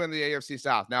said they would win the AFC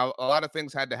South. Now, a lot of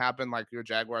things had to happen, like your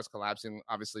Jaguars collapsing,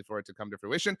 obviously, for it to come to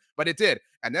fruition, but it did.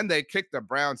 And then they kicked the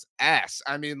Browns' ass.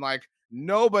 I mean, like,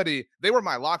 they were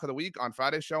my lock of the week on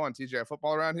Friday's show on TGI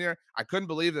Football around here. I couldn't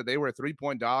believe that they were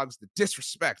 3-point dogs. The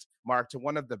disrespect, Mark, to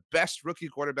one of the best rookie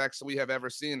quarterbacks we have ever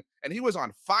seen. And he was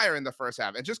on fire in the first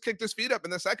half and just kicked his feet up in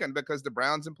the second because the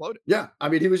Browns imploded. Yeah. I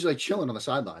mean, he was like chilling on the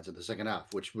sidelines in the second half,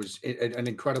 which was an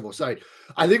incredible sight.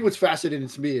 I think what's fascinating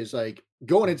to me is like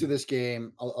going into this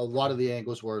game, a lot of the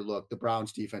angles were, look, the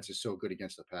Browns defense is so good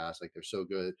against the pass. Like they're so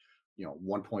good.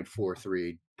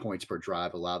 1.43 points per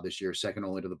drive allowed this year, second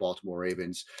only to the Baltimore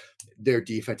Ravens. Their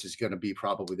defense is going to be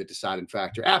probably the deciding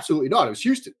factor. Absolutely not. It was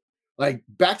Houston. Like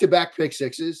back-to-back pick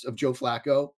sixes of Joe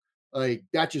Flacco. Like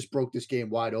that just broke this game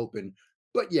wide open.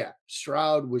 But yeah,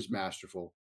 Stroud was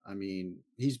masterful. I mean,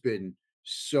 he's been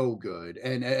so good.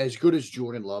 And as good as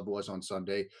Jordan Love was on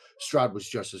Sunday, Stroud was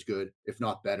just as good, if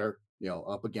not better,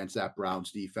 up against that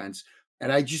Browns defense.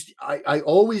 And I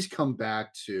always come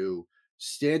back to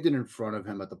standing in front of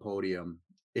him at the podium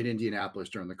in Indianapolis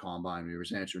during the combine. He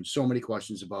was answering so many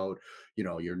questions about,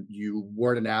 you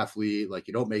weren't an athlete, like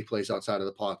you don't make plays outside of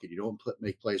the pocket, you don't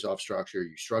make plays off structure,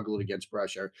 you struggled against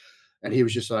pressure. And he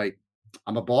was just like,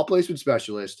 I'm a ball placement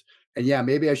specialist. And yeah,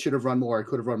 maybe I should have run more. I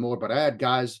could have run more, but I had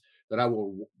guys that I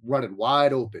were running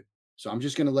wide open. So I'm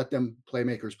just going to let them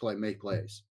playmakers make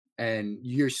plays. And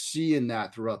you're seeing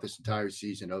that throughout this entire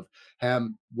season of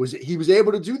him. He was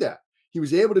able to do that. He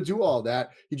was able to do all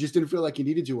that. He just didn't feel like he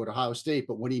needed to at Ohio State.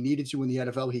 But when he needed to in the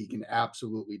NFL, he can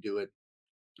absolutely do it.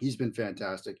 He's been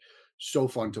fantastic. So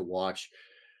fun to watch.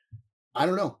 I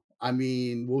don't know. I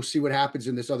mean, we'll see what happens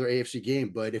in this other AFC game.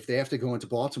 But if they have to go into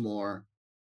Baltimore,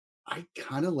 I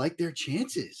kind of like their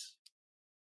chances.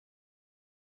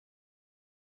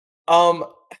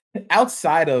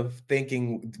 Outside of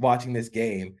watching this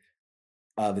game,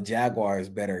 the Jaguars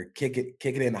better kick it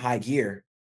in high gear.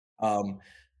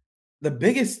 The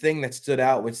biggest thing that stood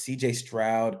out with CJ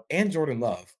Stroud and Jordan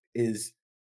Love is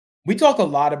we talk a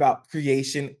lot about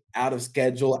creation out of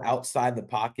schedule, outside the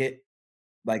pocket,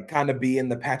 like kind of being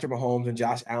the Patrick Mahomes and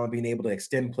Josh Allen being able to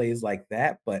extend plays like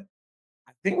that. But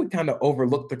I think we kind of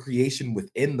overlook the creation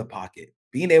within the pocket.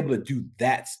 Being able to do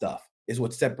that stuff is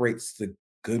what separates the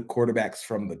good quarterbacks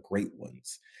from the great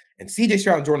ones. And CJ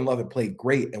Stroud and Jordan Love have played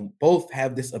great, and both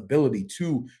have this ability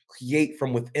to create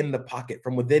from within the pocket,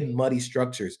 from within muddy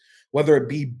structures, whether it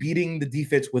be beating the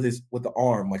defense with the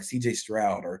arm like CJ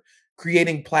Stroud, or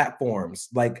creating platforms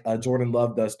like Jordan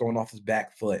Love does, throwing off his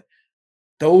back foot.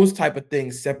 Those type of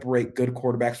things separate good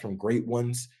quarterbacks from great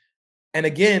ones. And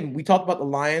again, we talked about the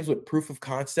Lions with proof of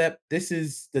concept. This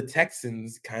is the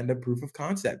Texans' kind of proof of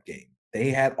concept game.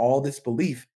 They had all this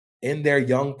belief in their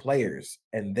young players,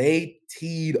 and they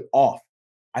teed off.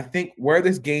 I think where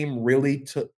this game really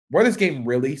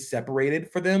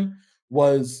separated for them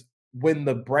was when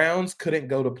the Browns couldn't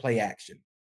go to play action.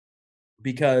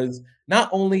 Because not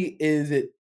only is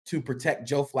it to protect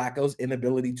Joe Flacco's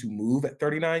inability to move at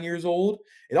 39 years old,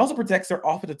 it also protects their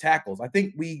offensive tackles. I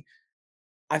think the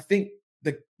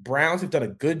Browns have done a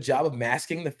good job of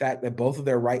masking the fact that both of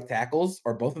their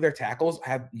tackles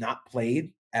have not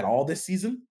played at all this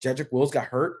season. Jedrick Wills got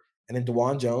hurt, and then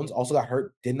DeJuan Jones also got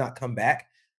hurt, did not come back.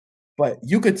 But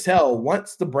you could tell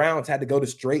once the Browns had to go to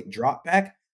straight drop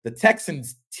back, the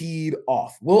Texans teed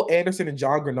off. Will Anderson and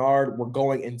John Grenard were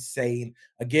going insane.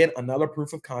 Again, another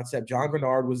proof of concept. John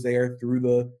Grenard was there through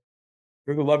the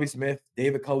Lovie Smith,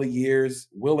 David Culley years.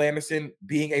 Will Anderson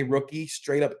being a rookie,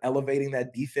 straight up elevating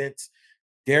that defense.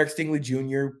 Derek Stingley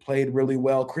Jr. played really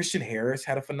well. Christian Harris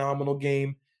had a phenomenal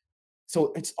game.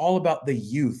 So it's all about the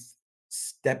youth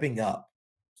stepping up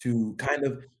to kind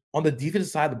of on the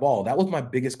defensive side of the ball. That was my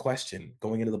biggest question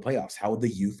going into the playoffs. How would the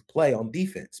youth play on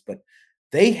defense? But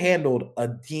they handled a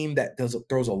team that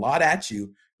throws a lot at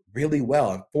you really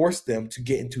well and forced them to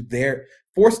get into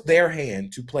forced their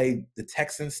hand to play the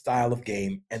Texans style of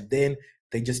game. And then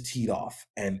they just teed off.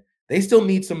 And they still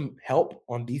need some help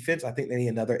on defense. I think they need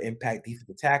another impact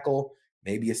defensive tackle,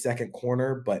 maybe a second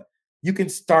corner, but you can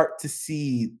start to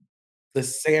see the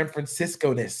San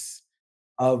Francisco-ness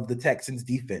of the Texans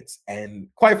defense. And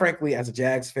quite frankly, as a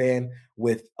Jags fan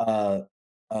with a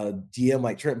GM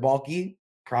like Trent Baalke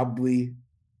probably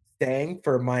staying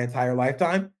for my entire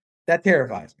lifetime, that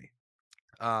terrifies me.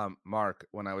 Mark,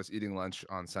 when I was eating lunch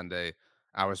on Sunday,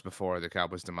 hours before the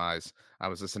Cowboys' demise, I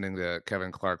was listening to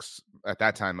Kevin Clark's, at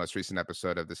that time, most recent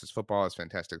episode of This Is Football, his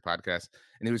fantastic podcast.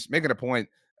 And he was making a point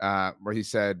where he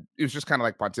said, he was just kind of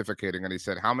like pontificating. And he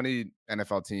said, how many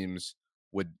NFL teams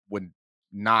would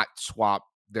not swap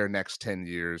their next 10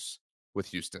 years with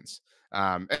Houston's?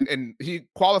 And he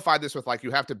qualified this with, like,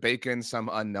 you have to bake in some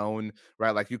unknown,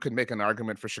 right? Like, you could make an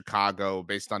argument for Chicago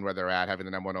based on where they're at, having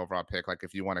the number one overall pick, like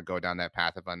if you want to go down that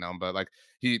path of unknown. But like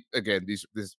this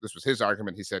was his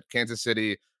argument. He said Kansas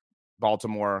City,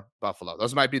 Baltimore, Buffalo.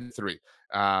 Those might be the three.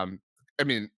 I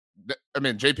mean,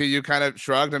 JP, you kind of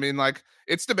shrugged. I mean, like,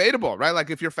 it's debatable, right? Like,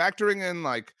 if you're factoring in,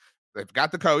 like, they've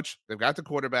got the coach, they've got the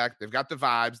quarterback, they've got the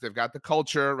vibes, they've got the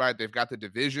culture, right? They've got the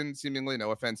division, seemingly.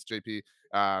 No offense, JP,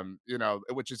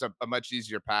 which is a much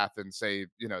easier path than, say,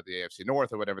 the AFC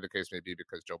North or whatever the case may be,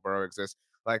 because Joe Burrow exists.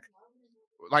 Like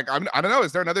I don't know.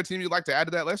 Is there another team you'd like to add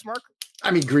to that list, Mark?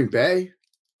 I mean, Green Bay.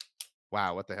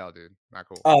 Wow, what the hell, dude? Not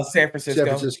cool. San Francisco. San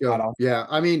Francisco. Yeah,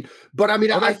 I mean,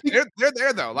 I think they're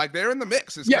there though. Like they're in the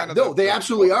mix. It's yeah, kind of no, they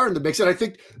absolutely are in the mix, and I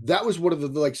think that was one of the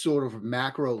like sort of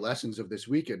macro lessons of this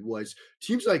weekend was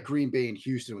teams like Green Bay and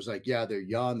Houston was like, yeah, they're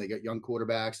young, they got young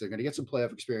quarterbacks, they're going to get some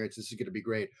playoff experience. This is going to be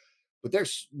great, but they're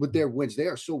with their wins, they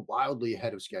are so wildly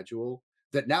ahead of schedule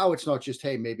that now it's not just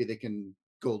hey, maybe they can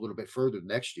go a little bit further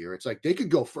next year. It's like they could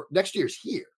go for next year's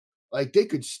here. Like they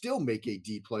could still make a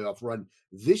deep playoff run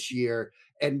this year.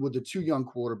 And with the two young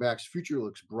quarterbacks, future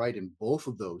looks bright in both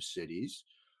of those cities.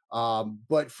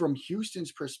 But from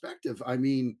Houston's perspective, I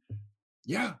mean,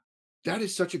 yeah, that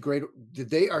is such a great.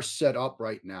 They are set up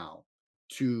right now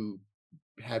to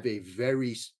have a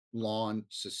very long,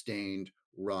 sustained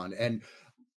run, and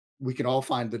we can all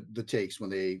find the takes when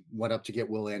they went up to get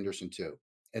Will Anderson too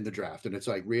in the draft, and it's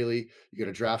like, really, you're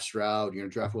going to draft Stroud, you're going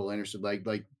to draft Will Anderson, like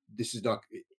this is not.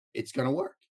 It's going to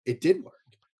work. It did work.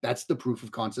 That's the proof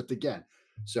of concept again.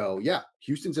 So yeah,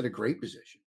 Houston's in a great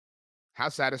position. How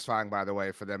satisfying, by the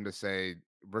way, for them to say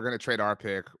we're going to trade our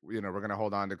pick. We're going to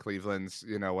hold on to Cleveland's,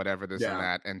 whatever this and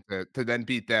that, and to then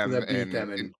beat them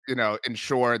and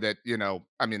ensure that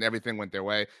I mean, everything went their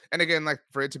way. And again, like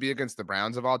for it to be against the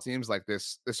Browns of all teams, like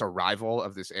this arrival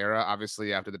of this era,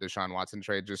 obviously after the Deshaun Watson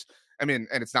trade, and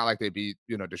it's not like they beat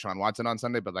Deshaun Watson on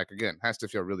Sunday, but like again, has to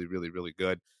feel really, really, really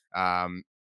good.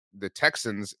 The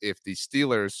Texans, if the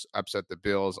Steelers upset the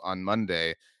Bills on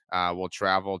Monday, will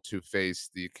travel to face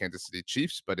the Kansas City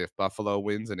Chiefs. But if Buffalo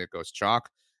wins and it goes chalk,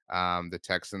 the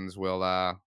Texans will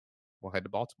head to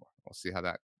Baltimore. We'll see how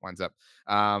that winds up.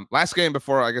 Last game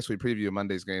before I guess we preview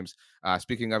Monday's games.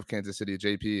 Speaking of Kansas City,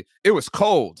 JP, it was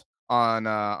cold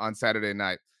on Saturday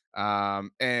night,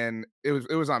 and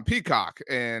it was on Peacock,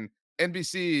 and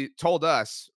NBC told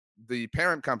us, the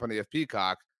parent company of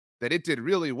Peacock, that it did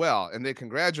really well, and they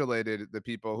congratulated the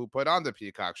people who put on the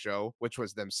Peacock show, which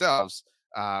was themselves,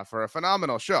 for a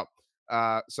phenomenal show.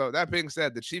 So that being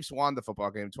said, the Chiefs won the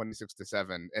football game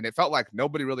 26-7, and it felt like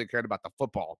nobody really cared about the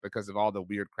football because of all the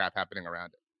weird crap happening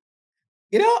around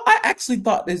it. I actually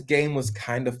thought this game was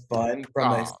kind of fun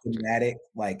from a schematic,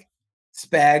 like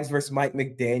Spags versus Mike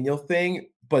McDaniel thing,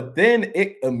 but then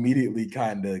it immediately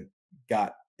kind of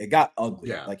got ugly.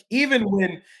 Yeah. Like even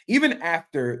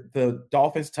after the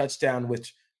Dolphins touchdown,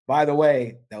 which by the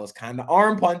way, that was kind of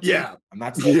arm punty. Yeah. I'm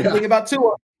not saying anything about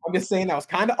Tua. I'm just saying that was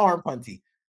kind of arm punty.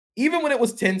 Even when it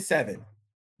was 10-7,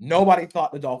 nobody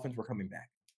thought the Dolphins were coming back.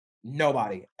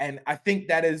 Nobody. And I think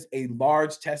that is a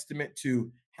large testament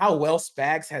to how well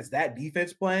Spags has that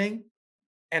defense playing,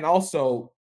 and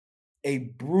also a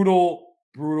brutal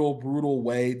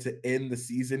way to end the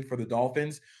season for the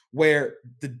Dolphins, where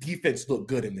the defense looked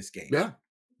good in this game. Yeah.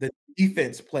 The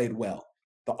defense played well.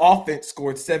 The offense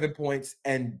scored 7 points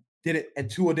and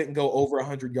Tua didn't go over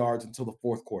 100 yards until the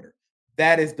fourth quarter.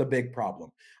 That is the big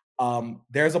problem.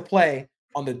 There's a play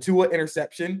on the Tua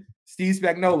interception. Steve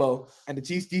Spagnuolo and the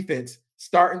Chiefs defense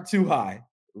starting too high,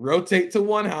 rotate to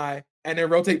one high, and then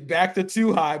rotate back to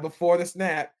two high before the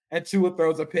snap, and Tua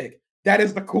throws a pick. That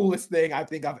is the coolest thing I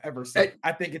think I've ever seen.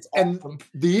 I think it's awesome. And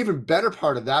the even better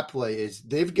part of that play is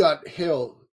they've got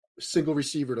Hill, single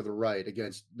receiver to the right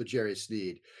against L'Jarius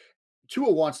Sneed.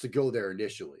 Tua wants to go there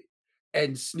initially,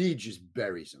 and Sneed just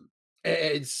buries him.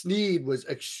 And Sneed was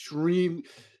extremely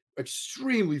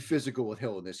physical with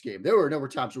Hill in this game. There were a number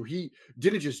of times where he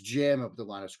didn't just jam up the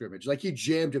line of scrimmage, like he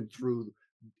jammed him through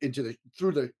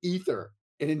the ether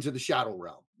and into the shadow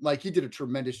realm. Like he did a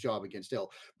tremendous job against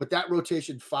Hill. But that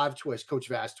rotation 5 twist, Coach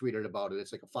Vass tweeted about it.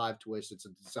 It's like a 5 twist. It's a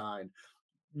design.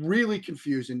 Really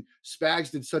confusing.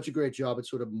 Spags did such a great job at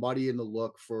sort of muddying the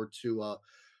look for Tua.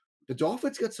 The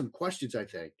Dolphins got some questions, I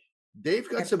think. They've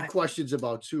got some questions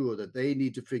about Tua that they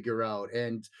need to figure out.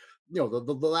 And the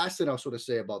last thing I'll sort of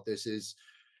say about this is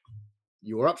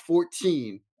you were up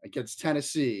 14 against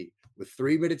Tennessee with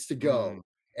 3 minutes to go.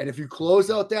 And if you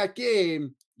close out that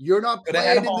game, you're not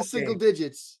playing in the single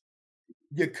digits.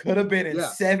 You could have been in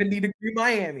 70-degree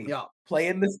Miami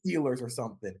playing the Steelers or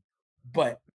something.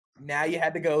 But now you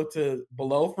had to go to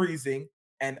below freezing.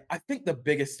 And I think the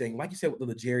biggest thing, like you said, with the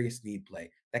L'Jarius Sneed play,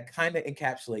 that kind of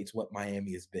encapsulates what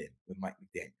Miami has been with Mike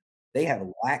McDaniel. They have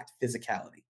lacked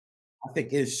physicality. I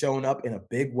think it has shown up in a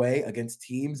big way against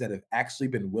teams that have actually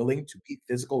been willing to be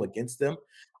physical against them.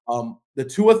 The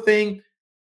Tua thing,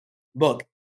 look,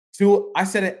 Tua, I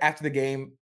said it after the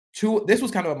game. Tua, this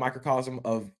was kind of a microcosm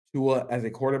of Tua as a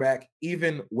quarterback,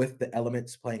 even with the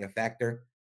elements playing a factor.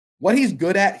 What he's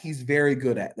good at, he's very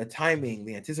good at. The timing,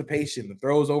 the anticipation, the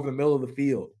throws over the middle of the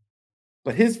field.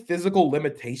 But his physical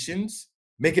limitations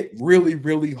make it really,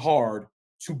 really hard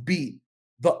to beat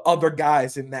the other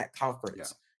guys in that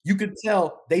conference. You could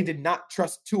tell they did not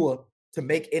trust Tua to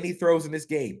make any throws in this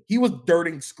game. He was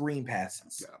dirting screen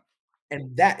passes. Yeah.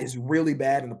 And that is really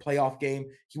bad in the playoff game.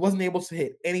 He wasn't able to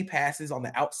hit any passes on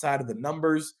the outside of the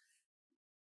numbers.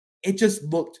 It just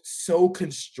looked so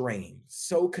constrained,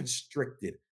 so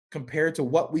constricted compared to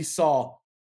what we saw.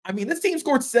 I mean, this team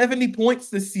scored 70 points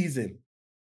this season,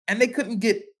 and they couldn't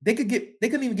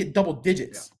even get double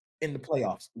digits in the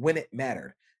playoffs when it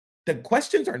mattered. The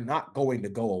questions are not going to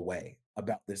go away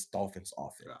about this Dolphins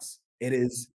offense.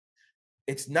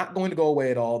 It's not going to go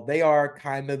away at all. They are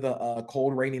kind of the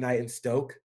cold, rainy night in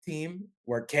Stoke team,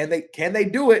 where can they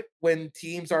do it when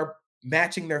teams are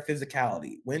matching their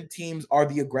physicality, when teams are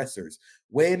the aggressors,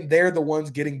 when they're the ones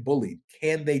getting bullied?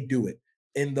 Can they do it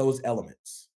in those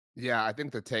elements? Yeah, I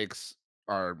think the takes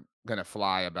are going to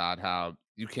fly about how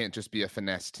you can't just be a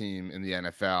finesse team in the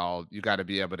NFL. You got to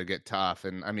be able to get tough.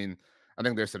 And I mean, I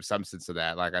think there's some substance to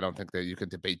that. Like, I don't think that you can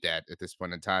debate that at this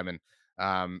point in time.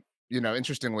 And,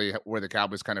 interestingly, where the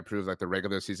Cowboys kind of prove like the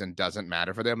regular season doesn't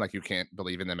matter for them, like you can't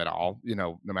believe in them at all,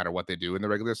 no matter what they do in the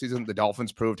regular season. The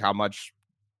Dolphins proved how much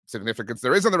significance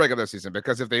there is in the regular season,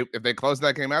 because if they close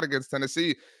that game out against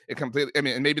Tennessee, it completely, I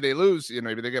mean, and maybe they lose,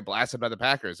 maybe they get blasted by the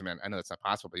Packers. I mean, I know that's not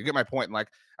possible, but you get my point. Like,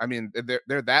 I mean,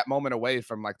 they're that moment away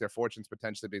from like their fortunes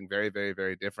potentially being very, very,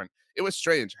 very different. It was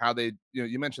strange how they,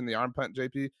 you mentioned the arm punt,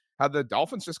 JP, how the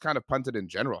Dolphins just kind of punted in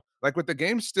general, like with the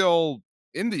game still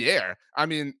in the air. I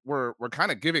mean, we're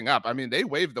kind of giving up. I mean, they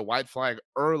waved the white flag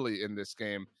early in this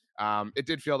game. It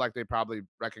did feel like they probably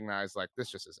recognized like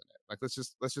this just isn't it. Like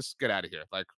let's just get out of here.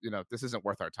 Like, this isn't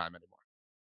worth our time anymore.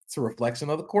 It's a reflection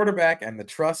of the quarterback and the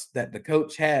trust that the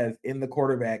coach has in the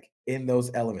quarterback in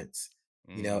those elements.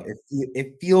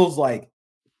 It feels like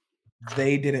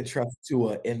they didn't trust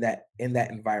Tua in that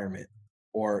environment,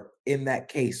 or in that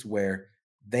case where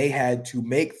they had to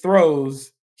make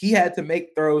throws. He had to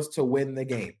make throws to win the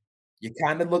game. You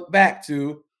kind of look back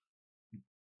to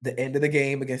the end of the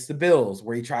game against the Bills,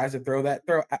 where he tries to throw that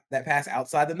pass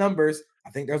outside the numbers. I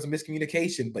think there was a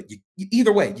miscommunication, but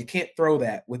either way, you can't throw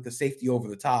that with the safety over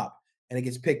the top, and it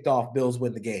gets picked off. Bills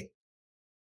win the game.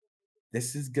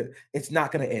 This is good. It's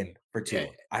not going to end for Tua.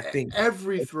 I think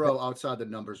every throw outside the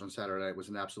numbers on Saturday night was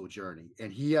an absolute journey,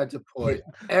 and he had to put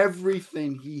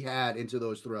everything he had into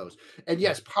those throws. And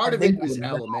yes, part of it was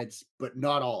elements, but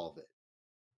not all of it.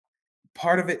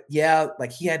 Part of it,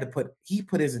 like he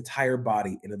put his entire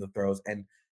body into the throws, and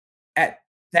at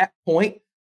that point,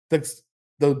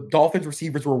 the Dolphins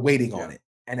receivers were waiting on it.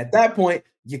 And at that point,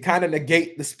 you kind of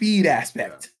negate the speed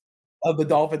aspect of the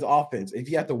Dolphins offense if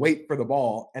you have to wait for the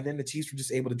ball. And then the Chiefs were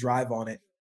just able to drive on it,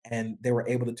 and they were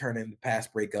able to turn into pass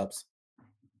breakups.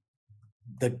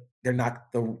 The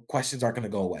questions aren't going to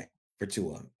go away for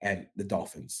Tua and the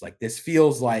Dolphins. Like, this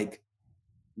feels like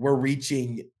we're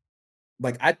reaching.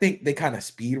 Like, I think they kind of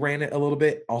speed ran it a little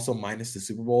bit, also minus the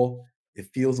Super Bowl. It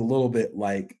feels a little bit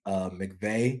like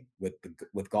McVay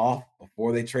with Goff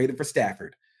before they traded for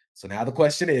Stafford. So now the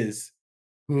question is,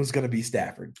 who's going to be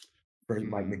Stafford for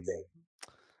Mike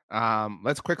McVay?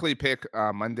 Let's quickly pick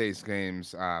Monday's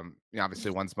games. Obviously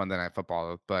one's Monday Night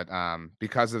Football, but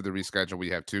because of the reschedule, we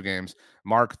have two games.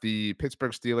 Mark, the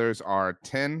Pittsburgh Steelers are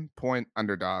 10-point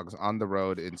underdogs on the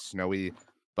road in snowy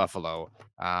Buffalo.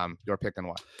 You're picking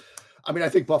what? I mean, I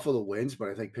think Buffalo wins, but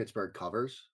I think Pittsburgh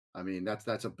covers. I mean,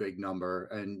 that's a big number.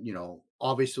 And,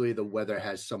 obviously the weather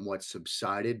has somewhat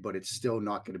subsided, but it's still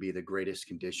not going to be the greatest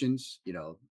conditions.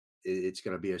 It's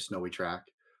going to be a snowy track.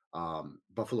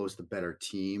 Buffalo's the better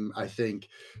team. I think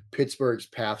Pittsburgh's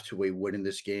path to a win in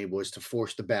this game was to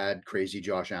force the bad, crazy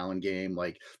Josh Allen game,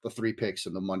 like the 3 picks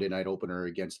in the Monday night opener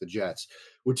against the Jets.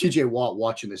 With TJ Watt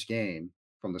watching this game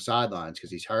from the sidelines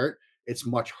because he's hurt, it's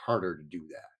much harder to do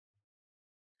that.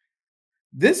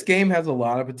 This game has a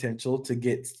lot of potential to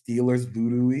get Steelers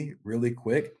voodoo-y really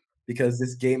quick, because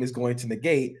this game is going to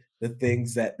negate the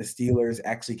things that the Steelers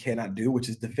actually cannot do, which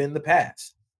is defend the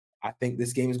pass. I think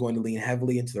this game is going to lean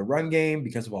heavily into the run game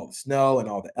because of all the snow and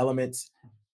all the elements.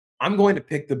 I'm going to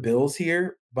pick the Bills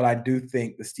here, but I do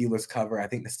think the Steelers cover. I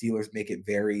think the Steelers make it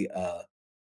very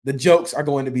the jokes are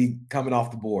going to be coming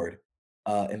off the board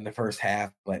in the first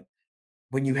half, but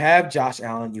when you have Josh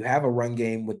Allen, you have a run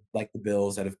game with like the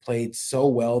Bills that have played so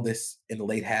well this in the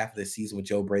late half of the season with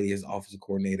Joe Brady as offensive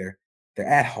coordinator. They're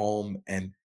at home,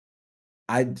 and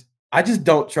I just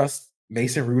don't trust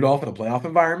Mason Rudolph in a playoff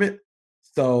environment.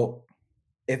 So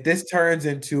if this turns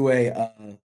into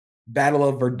a Battle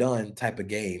of Verdun type of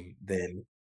game, then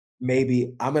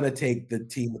maybe I'm going to take the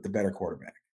team with the better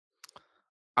quarterback.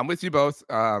 I'm with you both,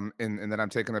 in that I'm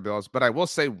taking the Bills, but I will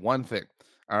say one thing.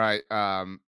 All right.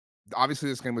 obviously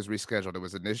this game was rescheduled. It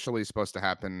was initially supposed to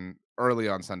happen early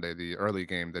on Sunday, the early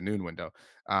game, the noon window.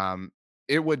 Um,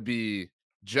 it would be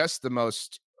just the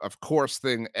most, of course,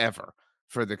 thing ever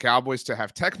for the Cowboys to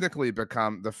have technically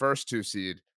become the first 2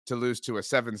 seed to lose to a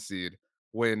 7 seed,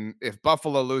 when if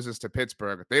Buffalo loses to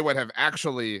Pittsburgh, they would have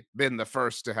actually been the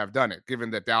first to have done it, given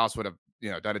that Dallas would have,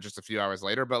 done it just a few hours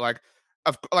later. But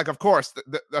of course,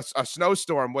 a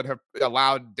snowstorm would have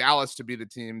allowed Dallas to be the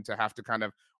team to have to kind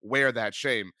of wear that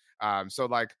shame. So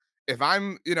like if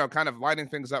I'm, kind of lining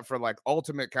things up for like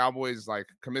ultimate Cowboys like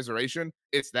commiseration,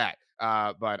 it's that.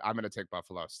 But I'm going to take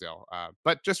Buffalo still.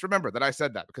 But just remember that I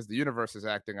said that because the universe is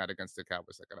acting out against the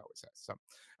Cowboys like it always has. So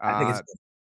I think it's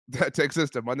that takes us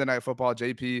to Monday Night Football.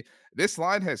 JP, this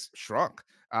line has shrunk.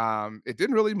 It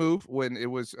didn't really move when it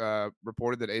was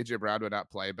reported that AJ Brown would not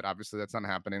play, but obviously that's not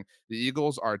happening. The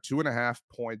Eagles are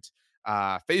 2.5-point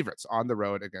favorites on the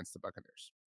road against the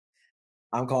Buccaneers.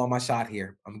 I'm calling my shot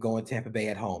here. I'm going Tampa Bay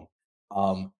at home.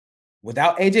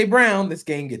 Without AJ Brown, this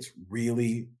game gets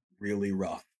really, really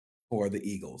rough for the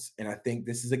Eagles. And I think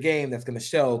this is a game that's going to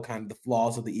show kind of the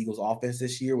flaws of the Eagles offense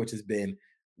this year, which has been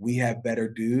we have better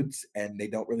dudes and they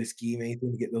don't really scheme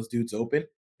anything to get those dudes open.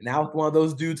 And now with one of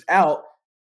those dudes out,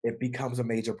 it becomes a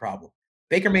major problem.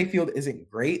 Baker Mayfield isn't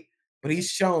great, but he's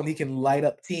shown he can light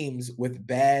up teams with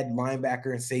bad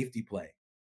linebacker and safety play.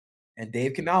 And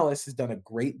Dave Canales has done a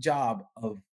great job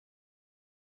of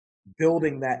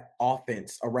building that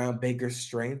offense around Baker's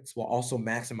strengths while also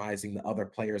maximizing the other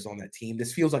players on that team.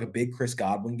 This feels like a big Chris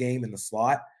Godwin game in the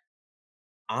slot.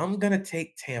 I'm going to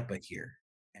take Tampa here.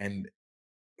 And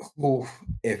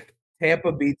if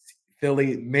Tampa beats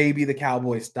Philly, maybe the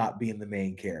Cowboys stop being the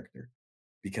main character.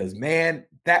 Because, man,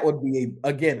 that would be,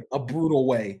 again, a brutal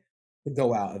way to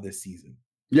go out of this season.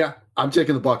 Yeah, I'm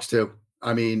taking the Bucs too.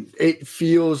 I mean, it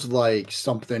feels like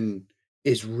something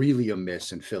is really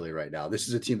amiss in Philly right now. This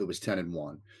is a team that was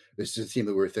 10-1. This is a team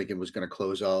that we were thinking was going to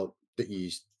close out the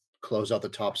East, close out the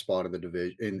top spot in the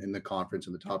division, in the conference,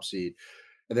 in the top seed.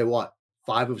 And they what?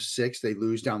 5 of 6, they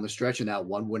lose down the stretch, and that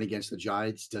one win against the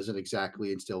Giants doesn't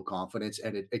exactly instill confidence.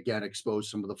 And it again exposed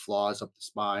some of the flaws up the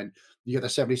spine. You got the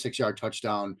 76-yard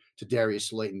touchdown to Darius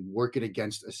Slayton working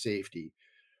against a safety.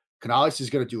 Canales is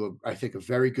going to do, I think, a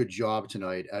very good job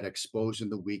tonight at exposing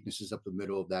the weaknesses up the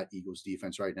middle of that Eagles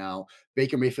defense right now.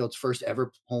 Baker Mayfield's first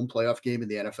ever home playoff game in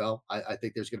the NFL. I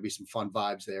think there's going to be some fun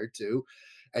vibes there too.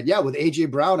 And yeah, with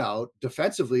AJ Brown out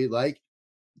defensively, like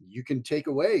you can take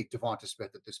away Devonta Smith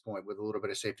at this point with a little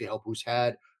bit of safety help, who's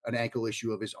had an ankle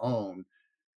issue of his own.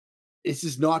 This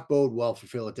does not bode well for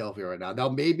Philadelphia right now. Now,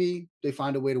 maybe they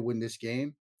find a way to win this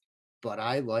game, but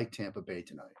I like Tampa Bay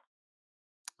tonight.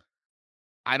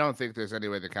 I don't think there's any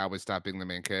way the Cowboys stop being the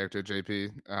main character,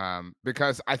 JP.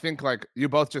 Because I think like you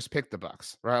both just picked the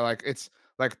Bucs, right? Like it's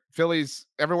like Philly's.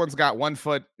 Everyone's got 1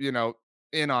 foot,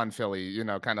 in on Philly,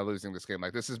 kind of losing this game.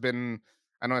 Like this has been,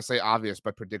 I don't want to say obvious,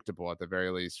 but predictable at the very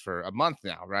least for a month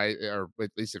now, right? Or at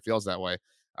least it feels that way.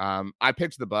 I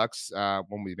picked the Bucs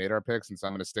when we made our picks, and so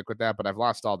I'm going to stick with that. But I've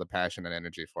lost all the passion and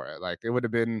energy for it. Like it would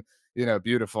have been,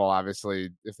 beautiful, obviously,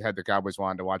 if had the Cowboys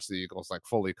wanted to watch the Eagles like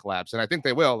fully collapse, and I think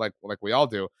they will, like we all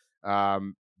do.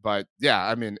 But yeah,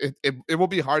 I mean, it will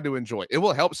be hard to enjoy. It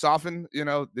will help soften,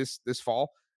 this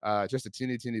fall, just a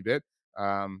teeny bit.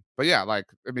 But yeah, like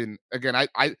I mean, again,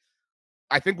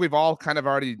 I think we've all kind of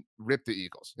already ripped the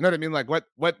Eagles. You know what I mean? Like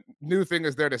what new thing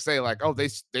is there to say like, oh, they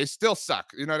still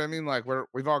suck. You know what I mean? Like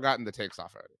we've all gotten the takes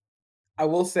off already. I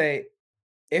will say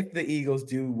if the Eagles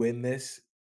do win this,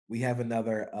 we have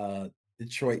another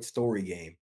Detroit story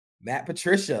game. Matt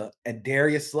Patricia and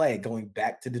Darius Slay going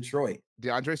back to Detroit.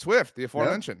 DeAndre Swift, the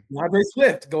aforementioned. DeAndre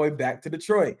Swift going back to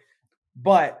Detroit.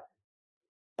 But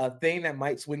a thing that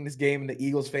might swing this game in the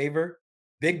Eagles' favor,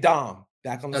 Big Dom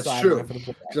back on the side. That's true.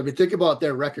 Because I mean, think about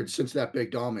their record since that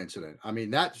Big Dom incident. I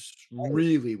mean, that's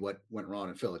really what went wrong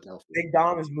in Philadelphia. Big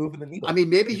Dom is moving the needle. I mean,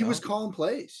 maybe he was calling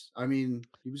plays. I mean,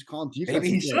 he was calling defense. Maybe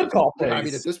he should call plays. I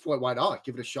mean, at this point, why not?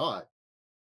 Give it a shot.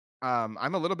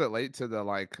 I'm a little bit late to the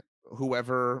like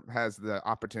whoever has the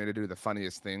opportunity to do the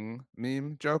funniest thing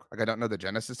meme joke. Like I don't know the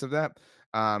genesis of that.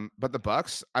 But the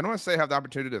Bucs, I don't want to say have the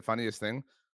opportunity to do the funniest thing,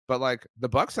 but like the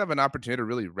Bucs have an opportunity to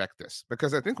really wreck this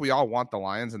because I think we all want the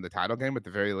Lions in the title game at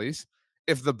the very least.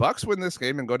 If the Bucs win this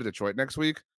game and go to Detroit next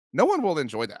week, no one will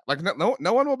enjoy that. Like no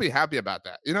one will be happy about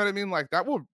that. You know what I mean? Like that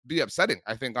will be upsetting,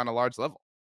 I think, on a large level.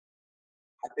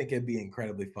 I think it'd be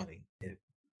incredibly funny if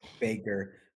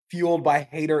Baker, fueled by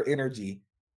hater energy,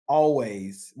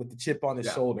 always with the chip on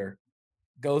his shoulder,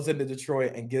 goes into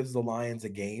Detroit and gives the Lions a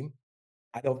game.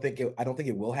 I don't think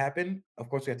it will happen. Of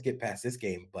course, we have to get past this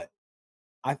game, but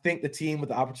I think the team with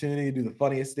the opportunity to do the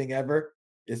funniest thing ever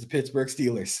is the Pittsburgh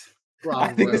Steelers.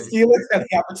 I think the Steelers have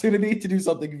the opportunity to do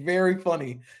something very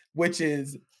funny, which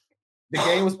is the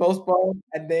game was postponed,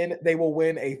 and then they will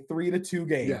win a 3-2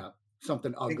 game. Yeah,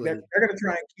 something ugly. They're going to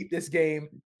try and keep this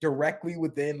game directly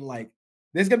within, like,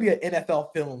 there's going to be an NFL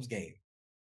Films game.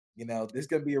 You know, this is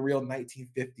going to be a real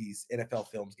 1950s NFL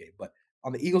Films game. But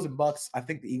on the Eagles and Bucks, I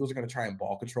think the Eagles are going to try and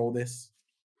ball control this.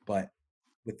 But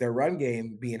with their run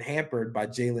game being hampered by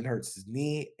Jalen Hurts'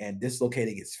 knee and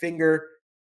dislocating his finger,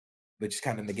 which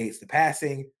kind of negates the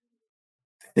passing,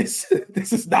 this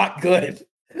is not good.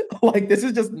 Like, this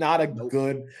is just not a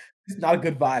good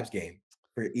vibes game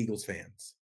for Eagles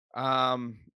fans.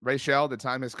 Rachel, the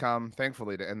time has come,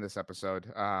 thankfully, to end this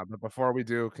episode. But before we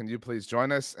do, can you please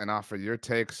join us and offer your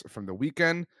takes from the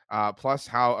weekend, plus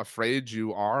how afraid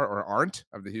you are or aren't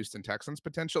of the Houston Texans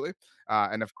potentially,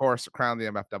 and of course, crown the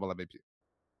MFL MVP.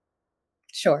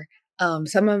 Sure.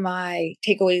 Some of my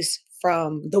takeaways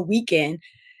from the weekend,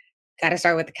 got to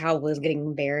start with the Cowboys getting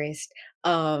embarrassed.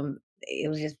 It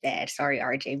was just bad. Sorry,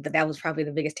 RJ, but that was probably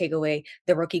the biggest takeaway.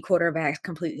 The rookie quarterbacks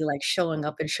completely like showing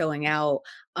up and showing out.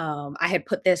 I had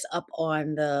put this up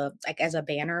on the as a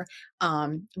banner,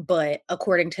 but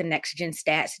according to Next Gen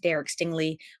Stats, Derek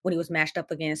Stingley, when he was matched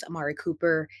up against Amari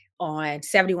Cooper on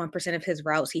 71% of his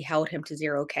routes, he held him to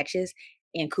 0 catches.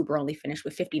 And Cooper only finished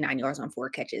with 59 yards on 4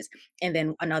 catches. And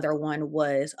then another one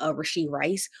was Rashee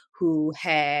Rice, who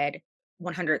had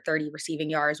 130 receiving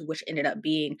yards, which ended up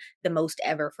being the most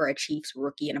ever for a Chiefs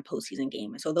rookie in a postseason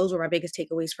game. And so those were my biggest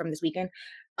takeaways from this weekend.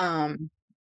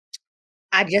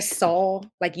 I just saw,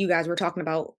 like you guys were talking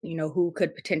about, who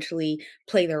could potentially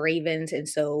play the Ravens. And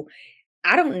so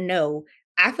I don't know.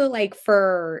 I feel like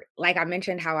like I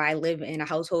mentioned how I live in a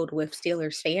household with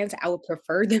Steelers fans, I would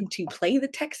prefer them to play the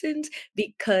Texans,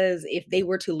 because if they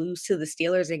were to lose to the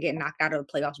Steelers and get knocked out of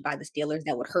the playoffs by the Steelers,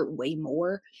 that would hurt way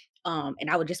more. And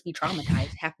I would just be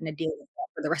traumatized having to deal with that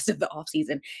for the rest of the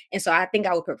offseason. And so I think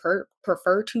I would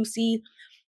prefer to see,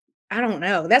 I don't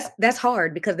know. That's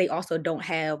hard because they also don't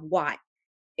have Watt.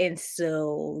 And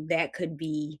so that could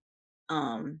be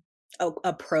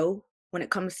a pro when it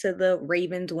comes to the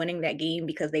Ravens winning that game,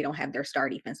 because they don't have their star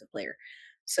defensive player.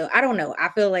 So I don't know. I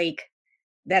feel like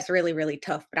that's really, really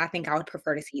tough, but I think I would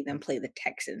prefer to see them play the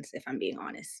Texans, if I'm being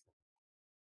honest.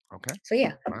 Okay. So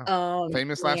yeah. Wow.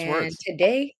 Famous last words.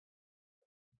 Today,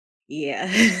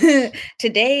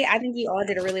 today I think you all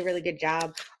did a really, really good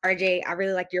job. RJ, I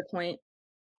really liked your point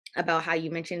about how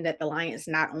you mentioned that the Lions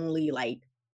not only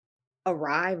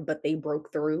arrived, but they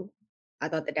broke through. I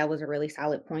thought that was a really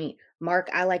solid point. Mark,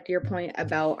 I liked your point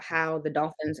about how the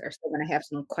Dolphins are still going to have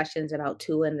some questions about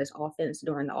Tua and this offense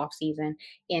during the offseason.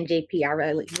 And JP, I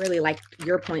really, really liked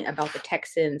your point about the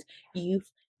Texans youth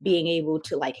being able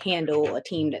to handle a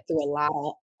team that threw a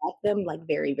lot at them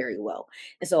very, very well.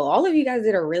 And so all of you guys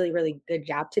did a really, really good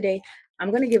job today. I'm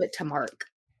going to give it to Mark.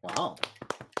 Wow.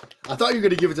 I thought you were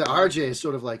going to give it to RJ as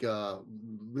sort of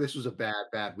this was a bad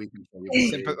weekend for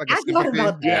you.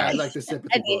 I like the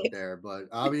sympathy vote there. But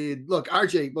I mean, look,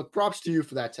 RJ, props to you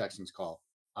for that Texans call.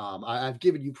 I've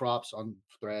given you props on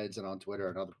Threads and on Twitter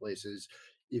and other places,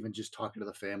 even just talking to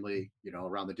the family,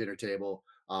 around the dinner table.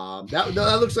 That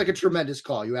looks like a tremendous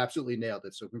call. You absolutely nailed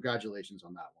it. So congratulations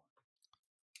on that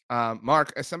one.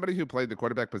 Mark, as somebody who played the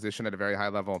quarterback position at a very high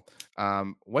level,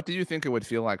 what do you think it would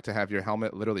feel like to have your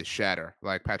helmet literally shatter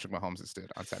like Patrick Mahomes did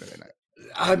on Saturday night?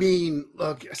 I mean,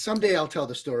 look, someday I'll tell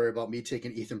the story about me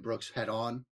taking Ethan Brooks head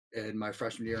on in my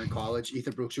freshman year in college.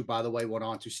 Ethan Brooks, who, by the way, went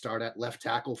on to start at left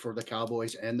tackle for the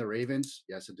Cowboys and the Ravens.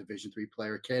 Yes, a Division III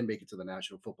player can make it to the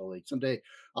National Football League. Someday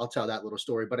I'll tell that little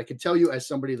story. But I can tell you, as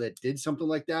somebody that did something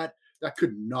like that, that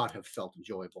could not have felt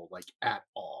enjoyable, at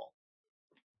all.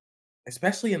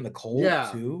 Especially in the cold,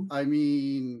 too. I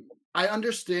mean, I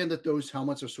understand that those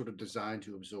helmets are sort of designed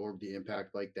to absorb the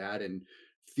impact like that and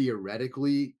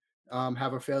theoretically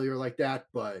have a failure like that,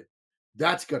 but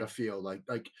that's gonna feel like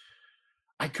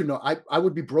I could not. I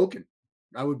would be broken.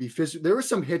 I would be physical. There were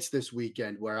some hits this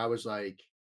weekend where I was like,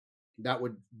 that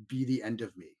would be the end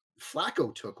of me.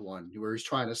 Flacco took one where he's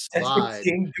trying to slide.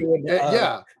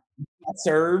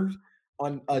 Served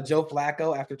on Joe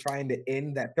Flacco after trying to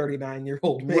end that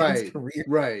 39-year-old man's career.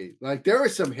 Right. There were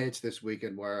some hits this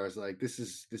weekend where I was like, this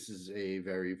is a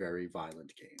very, very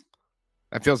violent game.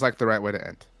 That feels like the right way to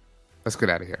end. Let's get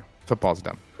out of here. Football's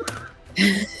dumb.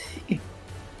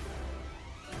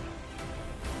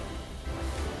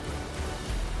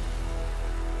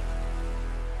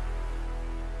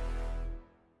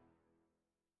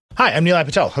 Hi, I'm Nilay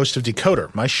Patel, host of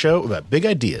Decoder, my show about big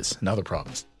ideas and other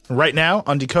problems. Right now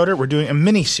on Decoder, we're doing a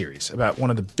mini-series about one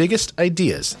of the biggest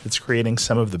ideas that's creating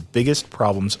some of the biggest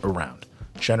problems around,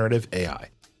 generative AI.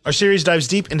 Our series dives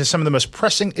deep into some of the most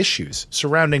pressing issues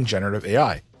surrounding generative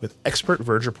AI, with expert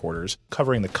Verge reporters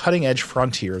covering the cutting-edge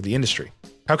frontier of the industry.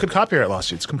 How could copyright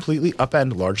lawsuits completely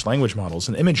upend large language models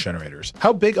and image generators?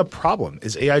 How big a problem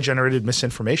is AI-generated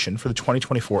misinformation for the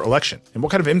 2024 election? And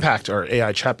what kind of impact are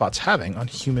AI chatbots having on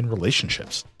human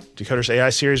relationships? Decoder's AI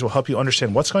series will help you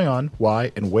understand what's going on,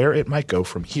 why, and where it might go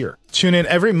from here. Tune in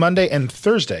every Monday and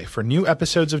Thursday for new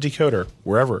episodes of Decoder,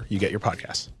 wherever you get your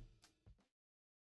podcasts.